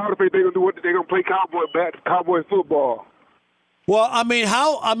got all the faith they're going to do what they're going to play Cowboy football. Well,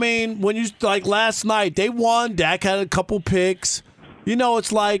 when you, like last night, they won. Dak had a couple picks. You know,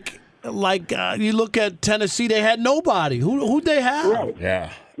 it's like you look at Tennessee, they had nobody. Who'd they have? Right.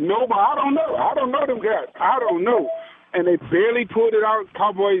 Yeah. Nobody. I don't know them guys. I don't know. And they barely pulled it out.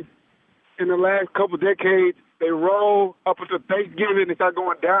 Cowboys, in the last couple decades, they roll up until Thanksgiving and start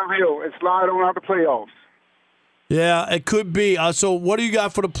going downhill and slide on out the playoffs. Yeah, it could be. So what do you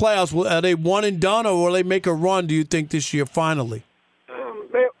got for the playoffs? Are they one and done, or will they make a run, do you think, this year finally?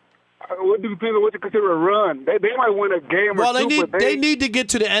 What do you consider a run? They might win a game or two. Well, they need to get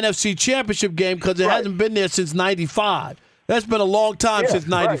to the NFC Championship game because it hasn't been there since 95. That's been a long time since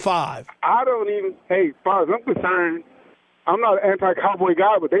 95. Right. As far as I'm concerned, I'm not an anti-Cowboy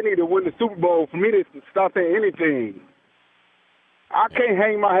guy, but they need to win the Super Bowl for me to stop saying anything. I can't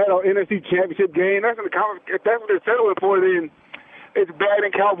hang my head on NFC Championship game. If that's what they're settling for, then it's bad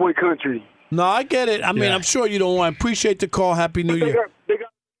in Cowboy country. No, I get it. I mean, I'm sure you don't want to appreciate the call. Happy New Year.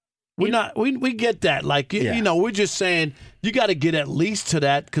 We get that. Like, you know, we're just saying you got to get at least to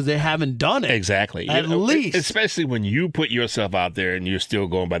that because they haven't done it. Exactly. At least. Especially when you put yourself out there and you're still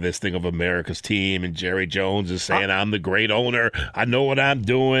going by this thing of America's team, and Jerry Jones is saying, I'm the great owner. I know what I'm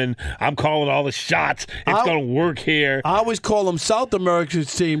doing. I'm calling all the shots. It's going to work here. I always call them South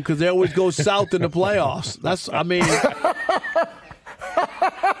America's team because they always go south in the playoffs.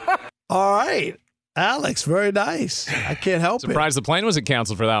 All right. Alex, very nice. I can't help Surprised the plane wasn't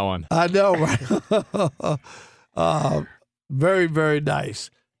canceled for that one. I know, right? Very, very nice.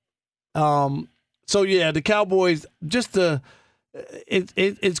 So yeah, the Cowboys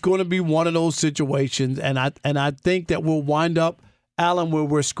it's going to be one of those situations, and I think that we'll wind up, Alan, where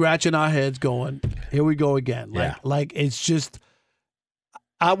we're scratching our heads, going, here we go again. Like it's just.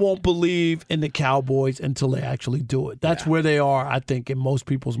 I won't believe in the Cowboys until they actually do it. That's where they are, I think, in most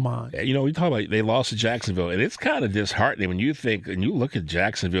people's minds. You know, we talk about they lost to Jacksonville, and it's kind of disheartening when you think and you look at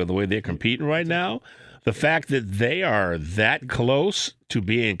Jacksonville, the way they're competing right now, the fact that they are that close to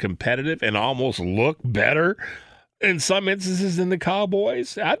being competitive and almost look better in some instances than the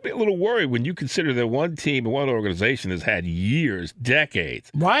Cowboys. I'd be a little worried when you consider that one team and one organization has had years,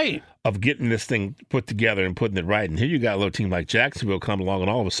 decades, of getting this thing put together and putting it right. And here you got a little team like Jacksonville come along and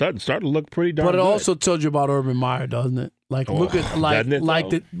all of a sudden starting to look pretty darn good. But it also tells you about Urban Meyer, doesn't it? Like look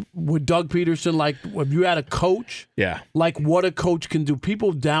at with Doug Peterson. Like if you had a coach, like what a coach can do.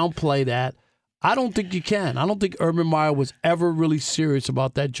 People downplay that. I don't think you can. I don't think Urban Meyer was ever really serious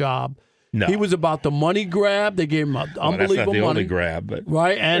about that job. No. He was about the money grab. They gave him unbelievable that's not the money. Only grab, but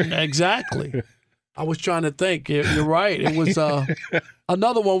right, and exactly. I was trying to think. You're right. It was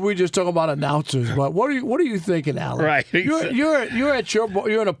another one. We were just talking about announcers, but what are you thinking, Alan? Right. You're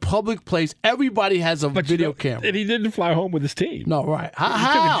in a public place. Everybody has a video camera, and he didn't fly home with his team. No, right?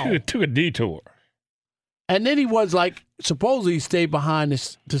 How? He took a detour, and then he was like supposedly he stayed behind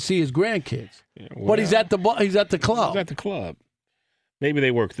to see his grandkids, but he's at the club. He's at the club. Maybe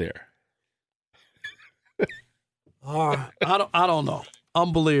they work there. I don't know.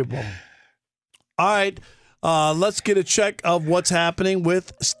 Unbelievable. All right. Let's get a check of what's happening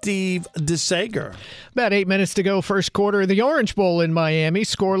with Steve DeSager. About 8 minutes to go, first quarter. The Orange Bowl in Miami,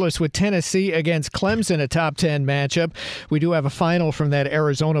 scoreless with Tennessee against Clemson, a top 10 matchup. We do have a final from that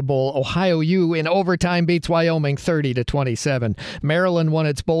Arizona Bowl. Ohio U in overtime beats Wyoming 30-27. Maryland won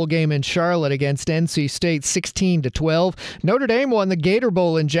its bowl game in Charlotte against NC State 16-12. Notre Dame won the Gator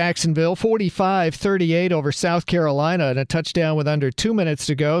Bowl in Jacksonville 45-38 over South Carolina and a touchdown with under 2 minutes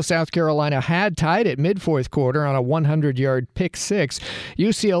to go. South Carolina had tied it mid-fourth quarter on a 100-yard pick six.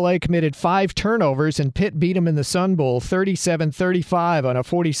 UCLA committed 5 turnovers, and Pitt beat them in the Sun Bowl 37-35 on a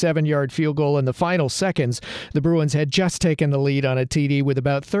 47-yard field goal in the final seconds. The Bruins had just taken the lead on a TD with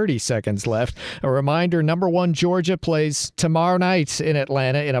about 30 seconds left. A reminder, number 1 Georgia plays tomorrow night in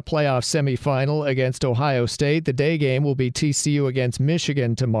Atlanta in a playoff semifinal against Ohio State. The day game will be TCU against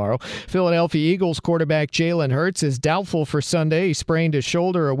Michigan tomorrow. Philadelphia Eagles quarterback Jalen Hurts is doubtful for Sunday. He sprained his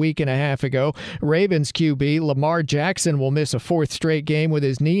shoulder a week and a half ago. Ravens QB Lamar Jackson will miss a 4th straight game with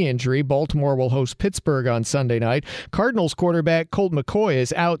his knee injury. Baltimore will host Pittsburgh on Sunday night. Cardinals quarterback Colt McCoy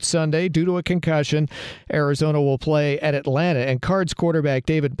is out Sunday due to a concussion. Arizona will play at Atlanta, and Cards quarterback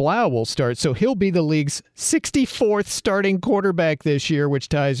David Blau will start, so he'll be the league's 64th starting quarterback this year, which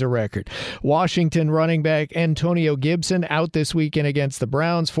ties a record. Washington running back Antonio Gibson out this weekend against the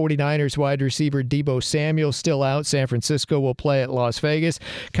Browns. 49ers wide receiver Deebo Samuel still out. San Francisco will play at Las Vegas.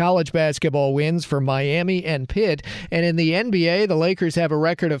 College basketball wins for Miami and Pitt. And in the NBA, the Lakers have a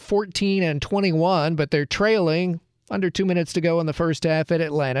record of 14-21, but they're trailing under 2 minutes to go in the first half at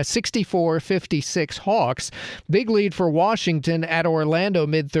Atlanta. 64-56 Hawks. Big lead for Washington at Orlando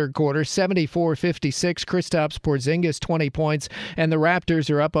mid-third quarter. 74-56. Kristaps Porzingis 20 points. And the Raptors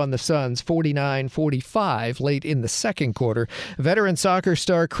are up on the Suns 49-45 late in the second quarter. Veteran soccer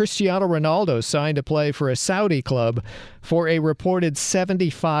star Cristiano Ronaldo signed to play for a Saudi club for a reported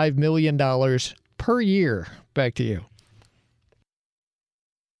 $75 million per year. Back to you.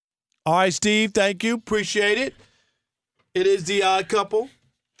 All right, Steve, thank you. Appreciate it. It is The Odd Couple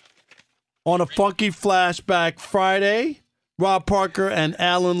on a Funky Flashback Friday. Rob Parker and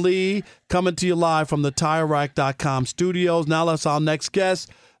Alan Lee coming to you live from the TireRack.com studios. Now let's our next guest,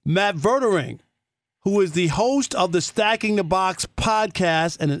 Matt Vertering, who is the host of the Stacking the Box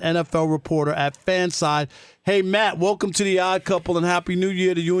podcast and an NFL reporter at Fanside. Hey, Matt, welcome to The Odd Couple and Happy New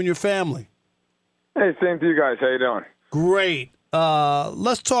Year to you and your family. Hey, same to you guys. How you doing? Great.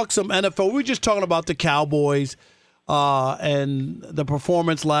 Let's talk some NFL. We were just talking about the Cowboys and the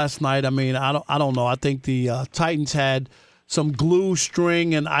performance last night. I mean, I don't know. I think the Titans had some glue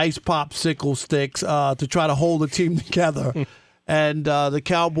string and ice popsicle sticks to try to hold the team together. And the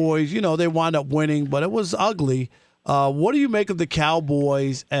Cowboys, they wind up winning, but it was ugly. What do you make of the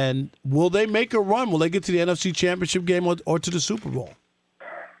Cowboys, and will they make a run? Will they get to the NFC Championship game or to the Super Bowl?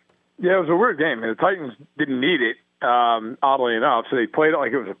 Yeah, it was a weird game. The Titans didn't need it, oddly enough, so they played it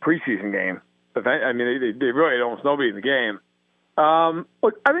like it was a preseason game. I mean, they really had almost nobody in the game.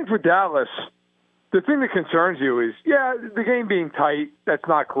 Look, I think for Dallas, the thing that concerns you is, the game being tight, that's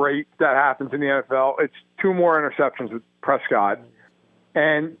not great. That happens in the NFL. It's 2 more interceptions with Prescott.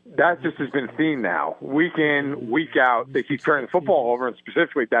 And that just has been a theme now. Week in, week out, they keep turning the football over, and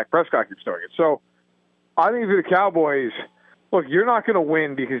specifically Dak Prescott keeps doing it. So I think for the Cowboys, look, you're not going to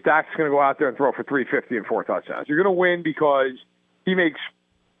win because Dak's going to go out there and throw for 350 and 4 touchdowns. You're going to win because he makes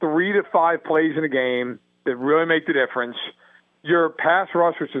 3 to 5 plays in a game that really make the difference. Your pass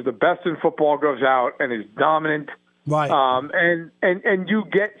rush, which is the best in football, goes out and is dominant. Right. And you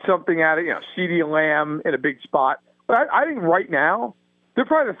get something out of it, CeeDee Lamb in a big spot. But I think right now, they're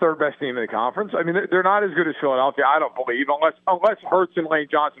probably the third best team in the conference. I mean, they're not as good as Philadelphia, I don't believe, unless Hurts and Lane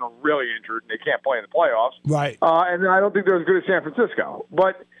Johnson are really injured and they can't play in the playoffs. Right. And I don't think they're as good as San Francisco.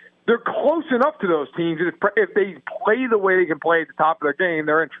 But they're close enough to those teams that if they play the way they can play at the top of their game,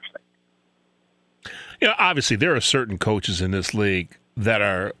 they're interesting. Obviously, there are certain coaches in this league that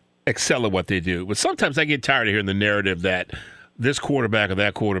are excel at what they do. But sometimes I get tired of hearing the narrative that this quarterback or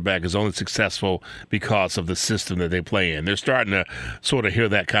that quarterback is only successful because of the system that they play in. They're starting to sort of hear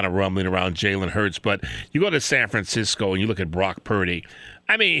that kind of rumbling around Jalen Hurts. But you go to San Francisco and you look at Brock Purdy.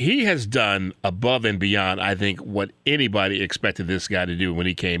 I mean, he has done above and beyond, I think, what anybody expected this guy to do when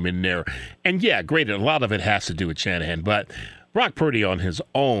he came in there. And, yeah, great, a lot of it has to do with Shanahan. But Brock Purdy on his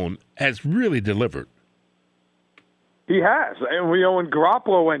own has really delivered. He has. And when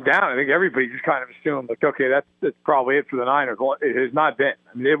Garoppolo went down, I think everybody just kind of assumed, like, okay, that's probably it for the Niners. Well, it has not been.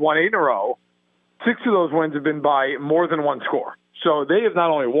 I mean, they've won 8 in a row. 6 of those wins have been by more than one score. So they have not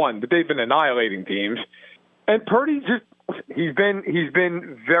only won, but they've been annihilating teams. And Purdy he's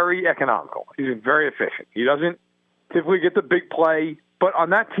been very economical. He's been very efficient. He doesn't typically get the big play, but on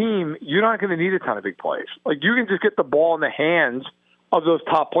that team, you're not going to need a ton of big plays. Like, you can just get the ball in the hands of those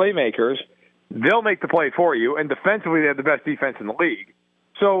top playmakers. They'll make the play for you, and defensively, they have the best defense in the league.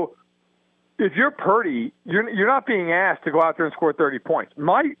 So if you're Purdy, you're not being asked to go out there and score 30 points.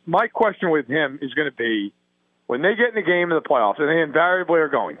 My question with him is going to be, when they get in the game in the playoffs, and they invariably are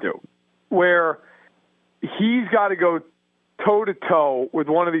going to, where he's got to go toe-to-toe with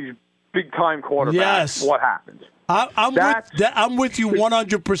one of these big-time quarterbacks, yes. What happens? I'm with you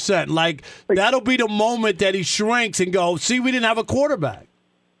 100%. Like, that'll be the moment that he shrinks and go, see, we didn't have a quarterback.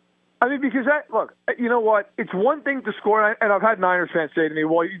 I mean, because look, you know what? It's one thing to score, and I've had Niners fans say to me,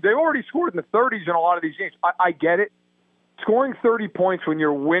 well, they've already scored in the 30s in a lot of these games. I get it. Scoring 30 points when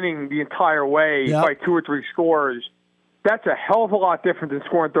you're winning the entire way by 2 or 3 scores, that's a hell of a lot different than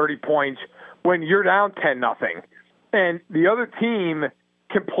scoring 30 points when you're down 10-0. And the other team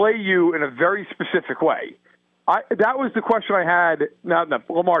can play you in a very specific way. That was the question I had. Now,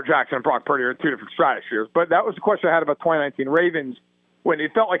 Lamar Jackson and Brock Purdy are 2 different stratospheres, but that was the question I had about 2019 Ravens, when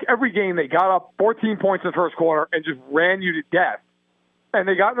it felt like every game they got up 14 points in the first quarter and just ran you to death. And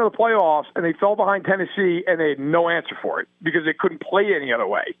they got into the playoffs, and they fell behind Tennessee, and they had no answer for it because they couldn't play any other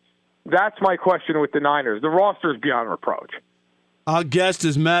way. That's my question with the Niners. The roster is beyond reproach. Our guest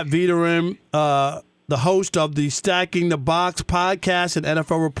is Matt Veteran, the host of the Stacking the Box podcast and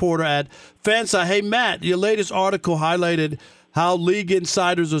NFL reporter at Fanside. Hey, Matt, your latest article highlighted how league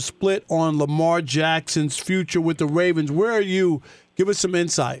insiders are split on Lamar Jackson's future with the Ravens. Where are you? Give us some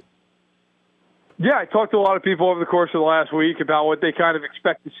insight. Yeah, I talked to a lot of people over the course of the last week about what they kind of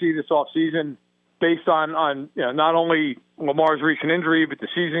expect to see this offseason based on not only Lamar's recent injury, but the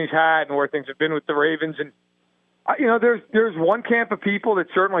season he's had and where things have been with the Ravens. And, there's one camp of people that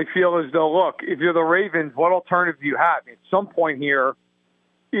certainly feel as though, look, if you're the Ravens, what alternative do you have? At some point here,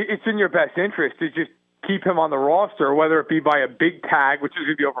 it's in your best interest to just keep him on the roster, whether it be by a big tag, which is going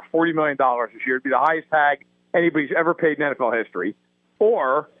to be over $40 million this year. It'd be the highest tag anybody's ever paid in NFL history,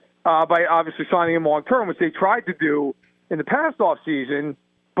 or by obviously signing him long-term, which they tried to do in the past offseason,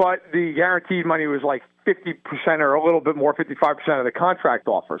 but the guaranteed money was like 50% or a little bit more, 55% of the contract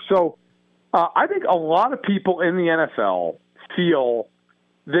offer. So I think a lot of people in the NFL feel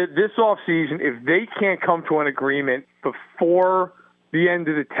that this offseason, if they can't come to an agreement before the end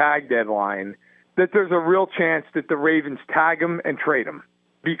of the tag deadline, that there's a real chance that the Ravens tag him and trade him.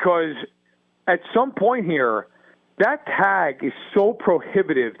 Because at some point here, that tag is so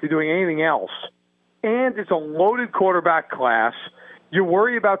prohibitive to doing anything else, and it's a loaded quarterback class. You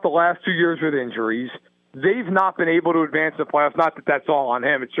worry about the last 2 years with injuries. They've not been able to advance the playoffs. Not that that's all on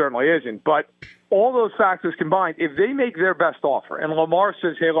him. It certainly isn't. But all those factors combined, if they make their best offer, and Lamar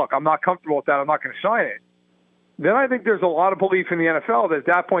says, hey, look, I'm not comfortable with that, I'm not going to sign it, then I think there's a lot of belief in the NFL that at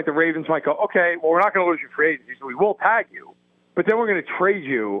that point the Ravens might go, okay, well, we're not going to lose your free agency, so we will tag you, but then we're going to trade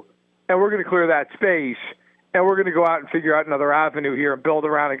you, and we're going to clear that space, and we're going to go out and figure out another avenue here and build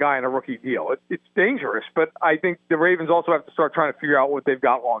around a guy in a rookie deal. It's dangerous, but I think the Ravens also have to start trying to figure out what they've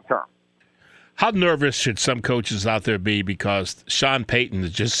got long term. How nervous should some coaches out there be because Sean Payton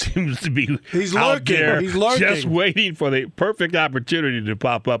just seems to be out there just waiting for the perfect opportunity to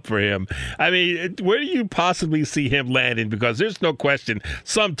pop up for him? I mean, where do you possibly see him landing? Because there's no question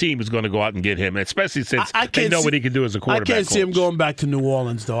some team is going to go out and get him, especially since they know what he can do as a quarterback. I can't see him going back to New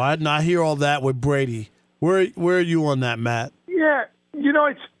Orleans, though. I hear all that with Brady. Where are you on that, Matt? Yeah,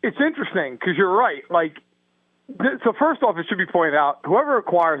 it's interesting because you're right. Like, so first off, it should be pointed out, whoever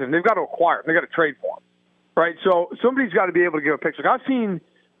acquires him, they've got to acquire him. They've got to trade for him, right? So somebody's got to be able to give a picture. I've seen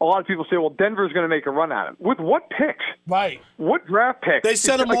a lot of people say, well, Denver's going to make a run at him. With what picks? Right. What draft picks? They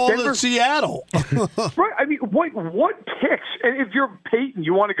sent them all to Seattle. Right. I mean, what picks? And if you're Peyton,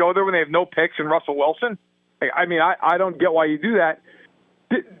 you want to go there when they have no picks and Russell Wilson? I mean, I don't get why you do that.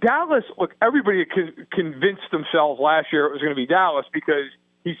 Dallas, look, everybody convinced themselves last year it was going to be Dallas because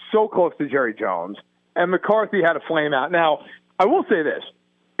he's so close to Jerry Jones. And McCarthy had a flame out. Now, I will say this.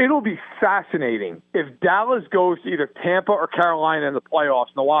 It'll be fascinating if Dallas goes to either Tampa or Carolina in the playoffs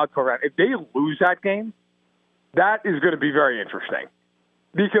in the wild card round. If they lose that game, that is going to be very interesting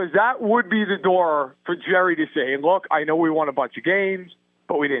because that would be the door for Jerry to say, look, I know we won a bunch of games,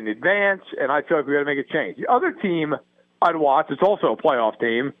 but we didn't advance, and I feel like we got to make a change. The other team I'd watch, it's also a playoff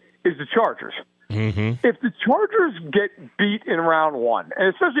team, is the Chargers. Mm-hmm. If the Chargers get beat in round one,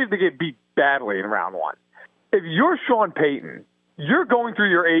 and especially if they get beat badly in round one, if you're Sean Payton, you're going through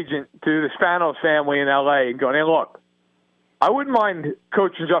your agent to the Spanos family in L.A. and going, hey, look, I wouldn't mind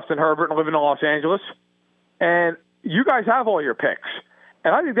coaching Justin Herbert and living in Los Angeles, and you guys have all your picks.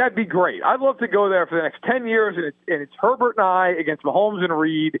 And I think that'd be great. I'd love to go there for the next 10 years, and it's Herbert and I against Mahomes and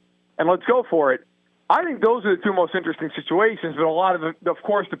Reed, and let's go for it. I think those are the two most interesting situations, but a lot of it, of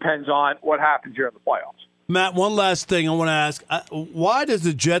course, depends on what happens here in the playoffs. Matt, one last thing I want to ask. Why does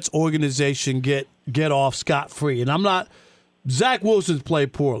the Jets organization get off scot-free? And I'm not – Zach Wilson's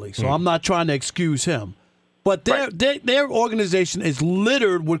played poorly, so I'm not trying to excuse him. But their organization is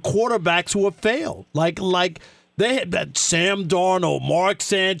littered with quarterbacks who have failed. Like they had Sam Darnold, Mark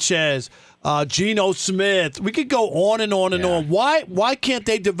Sanchez, Geno Smith. We could go on and on and on. Why can't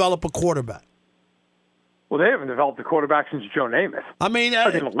they develop a quarterback? Well, they haven't developed a quarterback since Joe Namath. I mean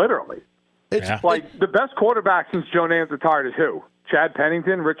literally. Like, the best quarterback since Joe Namath retired is who? Chad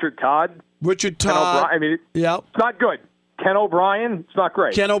Pennington, Richard Todd? Ken O'Brien. I mean, it's not good. Ken O'Brien, it's not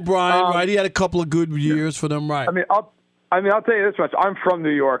great. Ken O'Brien, right? He had a couple of good years for them, right? I mean, I'll tell you this much. I'm from New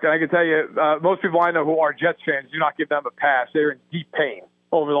York, and I can tell you, most people I know who are Jets fans do not give them a pass. They're in deep pain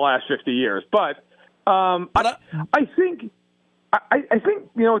over the last 50 years. But I think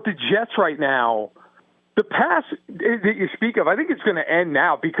with the Jets right now, the pass that you speak of, I think it's going to end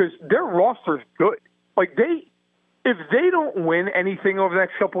now because their roster is good. Like if they don't win anything over the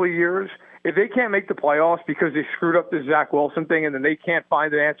next couple of years, if they can't make the playoffs because they screwed up the Zach Wilson thing and then they can't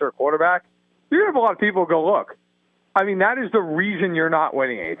find an answer at quarterback, you're going to have a lot of people go, look, I mean, that is the reason you're not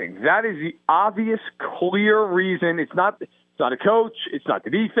winning anything. That is the obvious, clear reason. It's not a coach. It's not the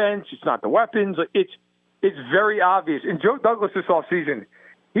defense. It's not the weapons. It's very obvious. And Joe Douglas this offseason,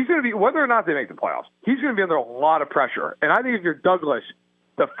 he's going to be, whether or not they make the playoffs, he's going to be under a lot of pressure. And I think if you're Douglas,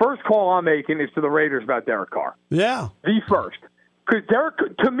 the first call I'm making is to the Raiders about Derek Carr. Yeah. The first. Because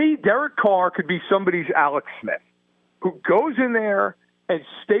to me, Derek Carr could be somebody's Alex Smith, who goes in there and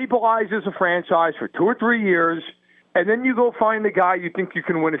stabilizes a franchise for 2 or 3 years, and then you go find the guy you think you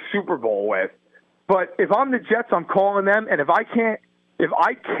can win a Super Bowl with. But if I'm the Jets, I'm calling them, and if I can't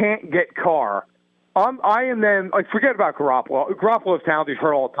get Carr, I am then, like, forget about Garoppolo. Garoppolo's talented, he's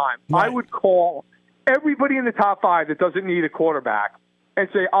hurt all the time. Right. I would call everybody in the top 5 that doesn't need a quarterback and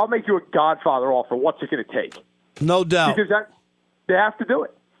say, I'll make you a Godfather offer. What's it going to take? No doubt. Because they have to do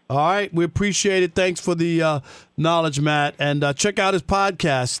it. All right. We appreciate it. Thanks for the knowledge, Matt. And check out his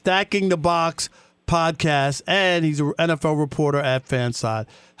podcast, Stacking the Box Podcast. And he's an NFL reporter at Fanside.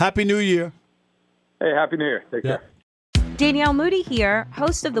 Happy New Year. Hey, Happy New Year. Take care. Danielle Moody here,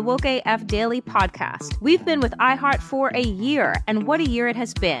 host of the Woke AF Daily podcast. We've been with iHeart for a year, and what a year it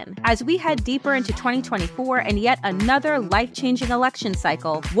has been. As we head deeper into 2024 and yet another life-changing election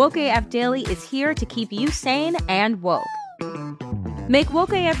cycle, Woke AF Daily is here to keep you sane and woke. Make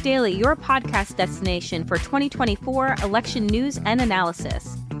Woke AF Daily your podcast destination for 2024 election news and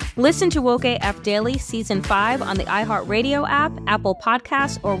analysis. Listen to Woke AF Daily Season 5 on the iHeartRadio app, Apple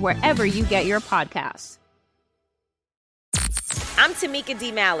Podcasts, or wherever you get your podcasts. I'm Tamika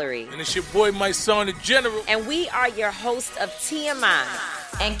D. Mallory. And it's your boy, my son, the General. And we are your hosts of TMI.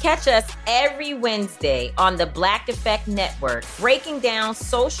 And catch us every Wednesday on the Black Effect Network, breaking down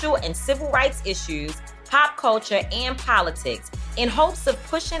social and civil rights issues, pop culture, and politics in hopes of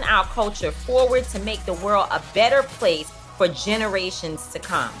pushing our culture forward to make the world a better place for generations to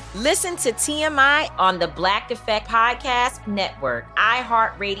come. Listen to TMI on the Black Effect Podcast Network,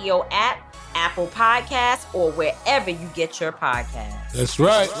 iHeartRadio app, Apple Podcasts, or wherever you get your podcasts. That's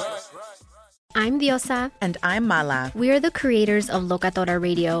right. I'm Diosa. And I'm Mala. We are the creators of Locatora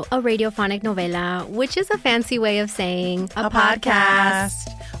Radio, a radiophonic novela, which is a fancy way of saying a podcast.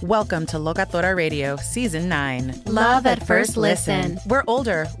 Welcome to Locatora Radio, Season 9. Love at first listen. We're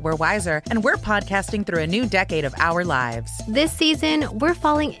older, we're wiser, and we're podcasting through a new decade of our lives. This season, we're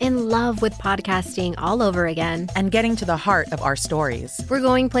falling in love with podcasting all over again. And getting to the heart of our stories. We're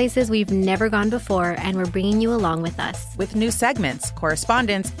going places we've never gone before, and we're bringing you along with us. With new segments,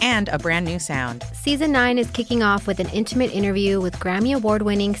 correspondence, and a brand new sound. Season 9 is kicking off with an intimate interview with Grammy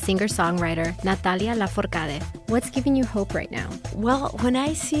Award-winning singer-songwriter Natalia Lafourcade. What's giving you hope right now? Well, when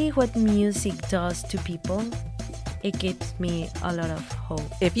I see what music does to people, it gives me a lot of hope.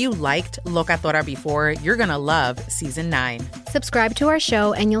 If you liked Locatora before, you're going to love Season 9. Subscribe to our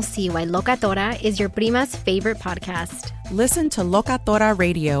show and you'll see why Locatora is your prima's favorite podcast. Listen to Locatora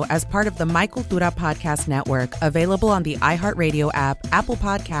Radio as part of the My Cultura Podcast Network, available on the iHeartRadio app, Apple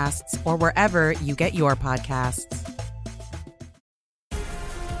Podcasts, or wherever you get your podcasts.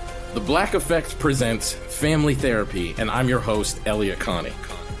 The Black Effect presents Family Therapy, and I'm your host, Elia Connie.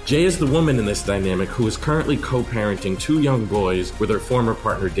 Jay is the woman in this dynamic who is currently co-parenting 2 young boys with her former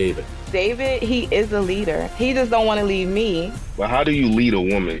partner, David. David, he is a leader. He just don't want to leave me. But how do you lead a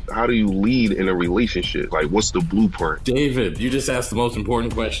woman? How do you lead in a relationship? Like, what's the blueprint? David, you just asked the most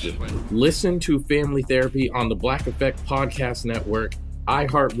important question. Listen to Family Therapy on the Black Effect Podcast Network,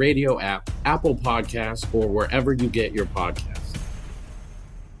 iHeartRadio app, Apple Podcasts, or wherever you get your podcasts.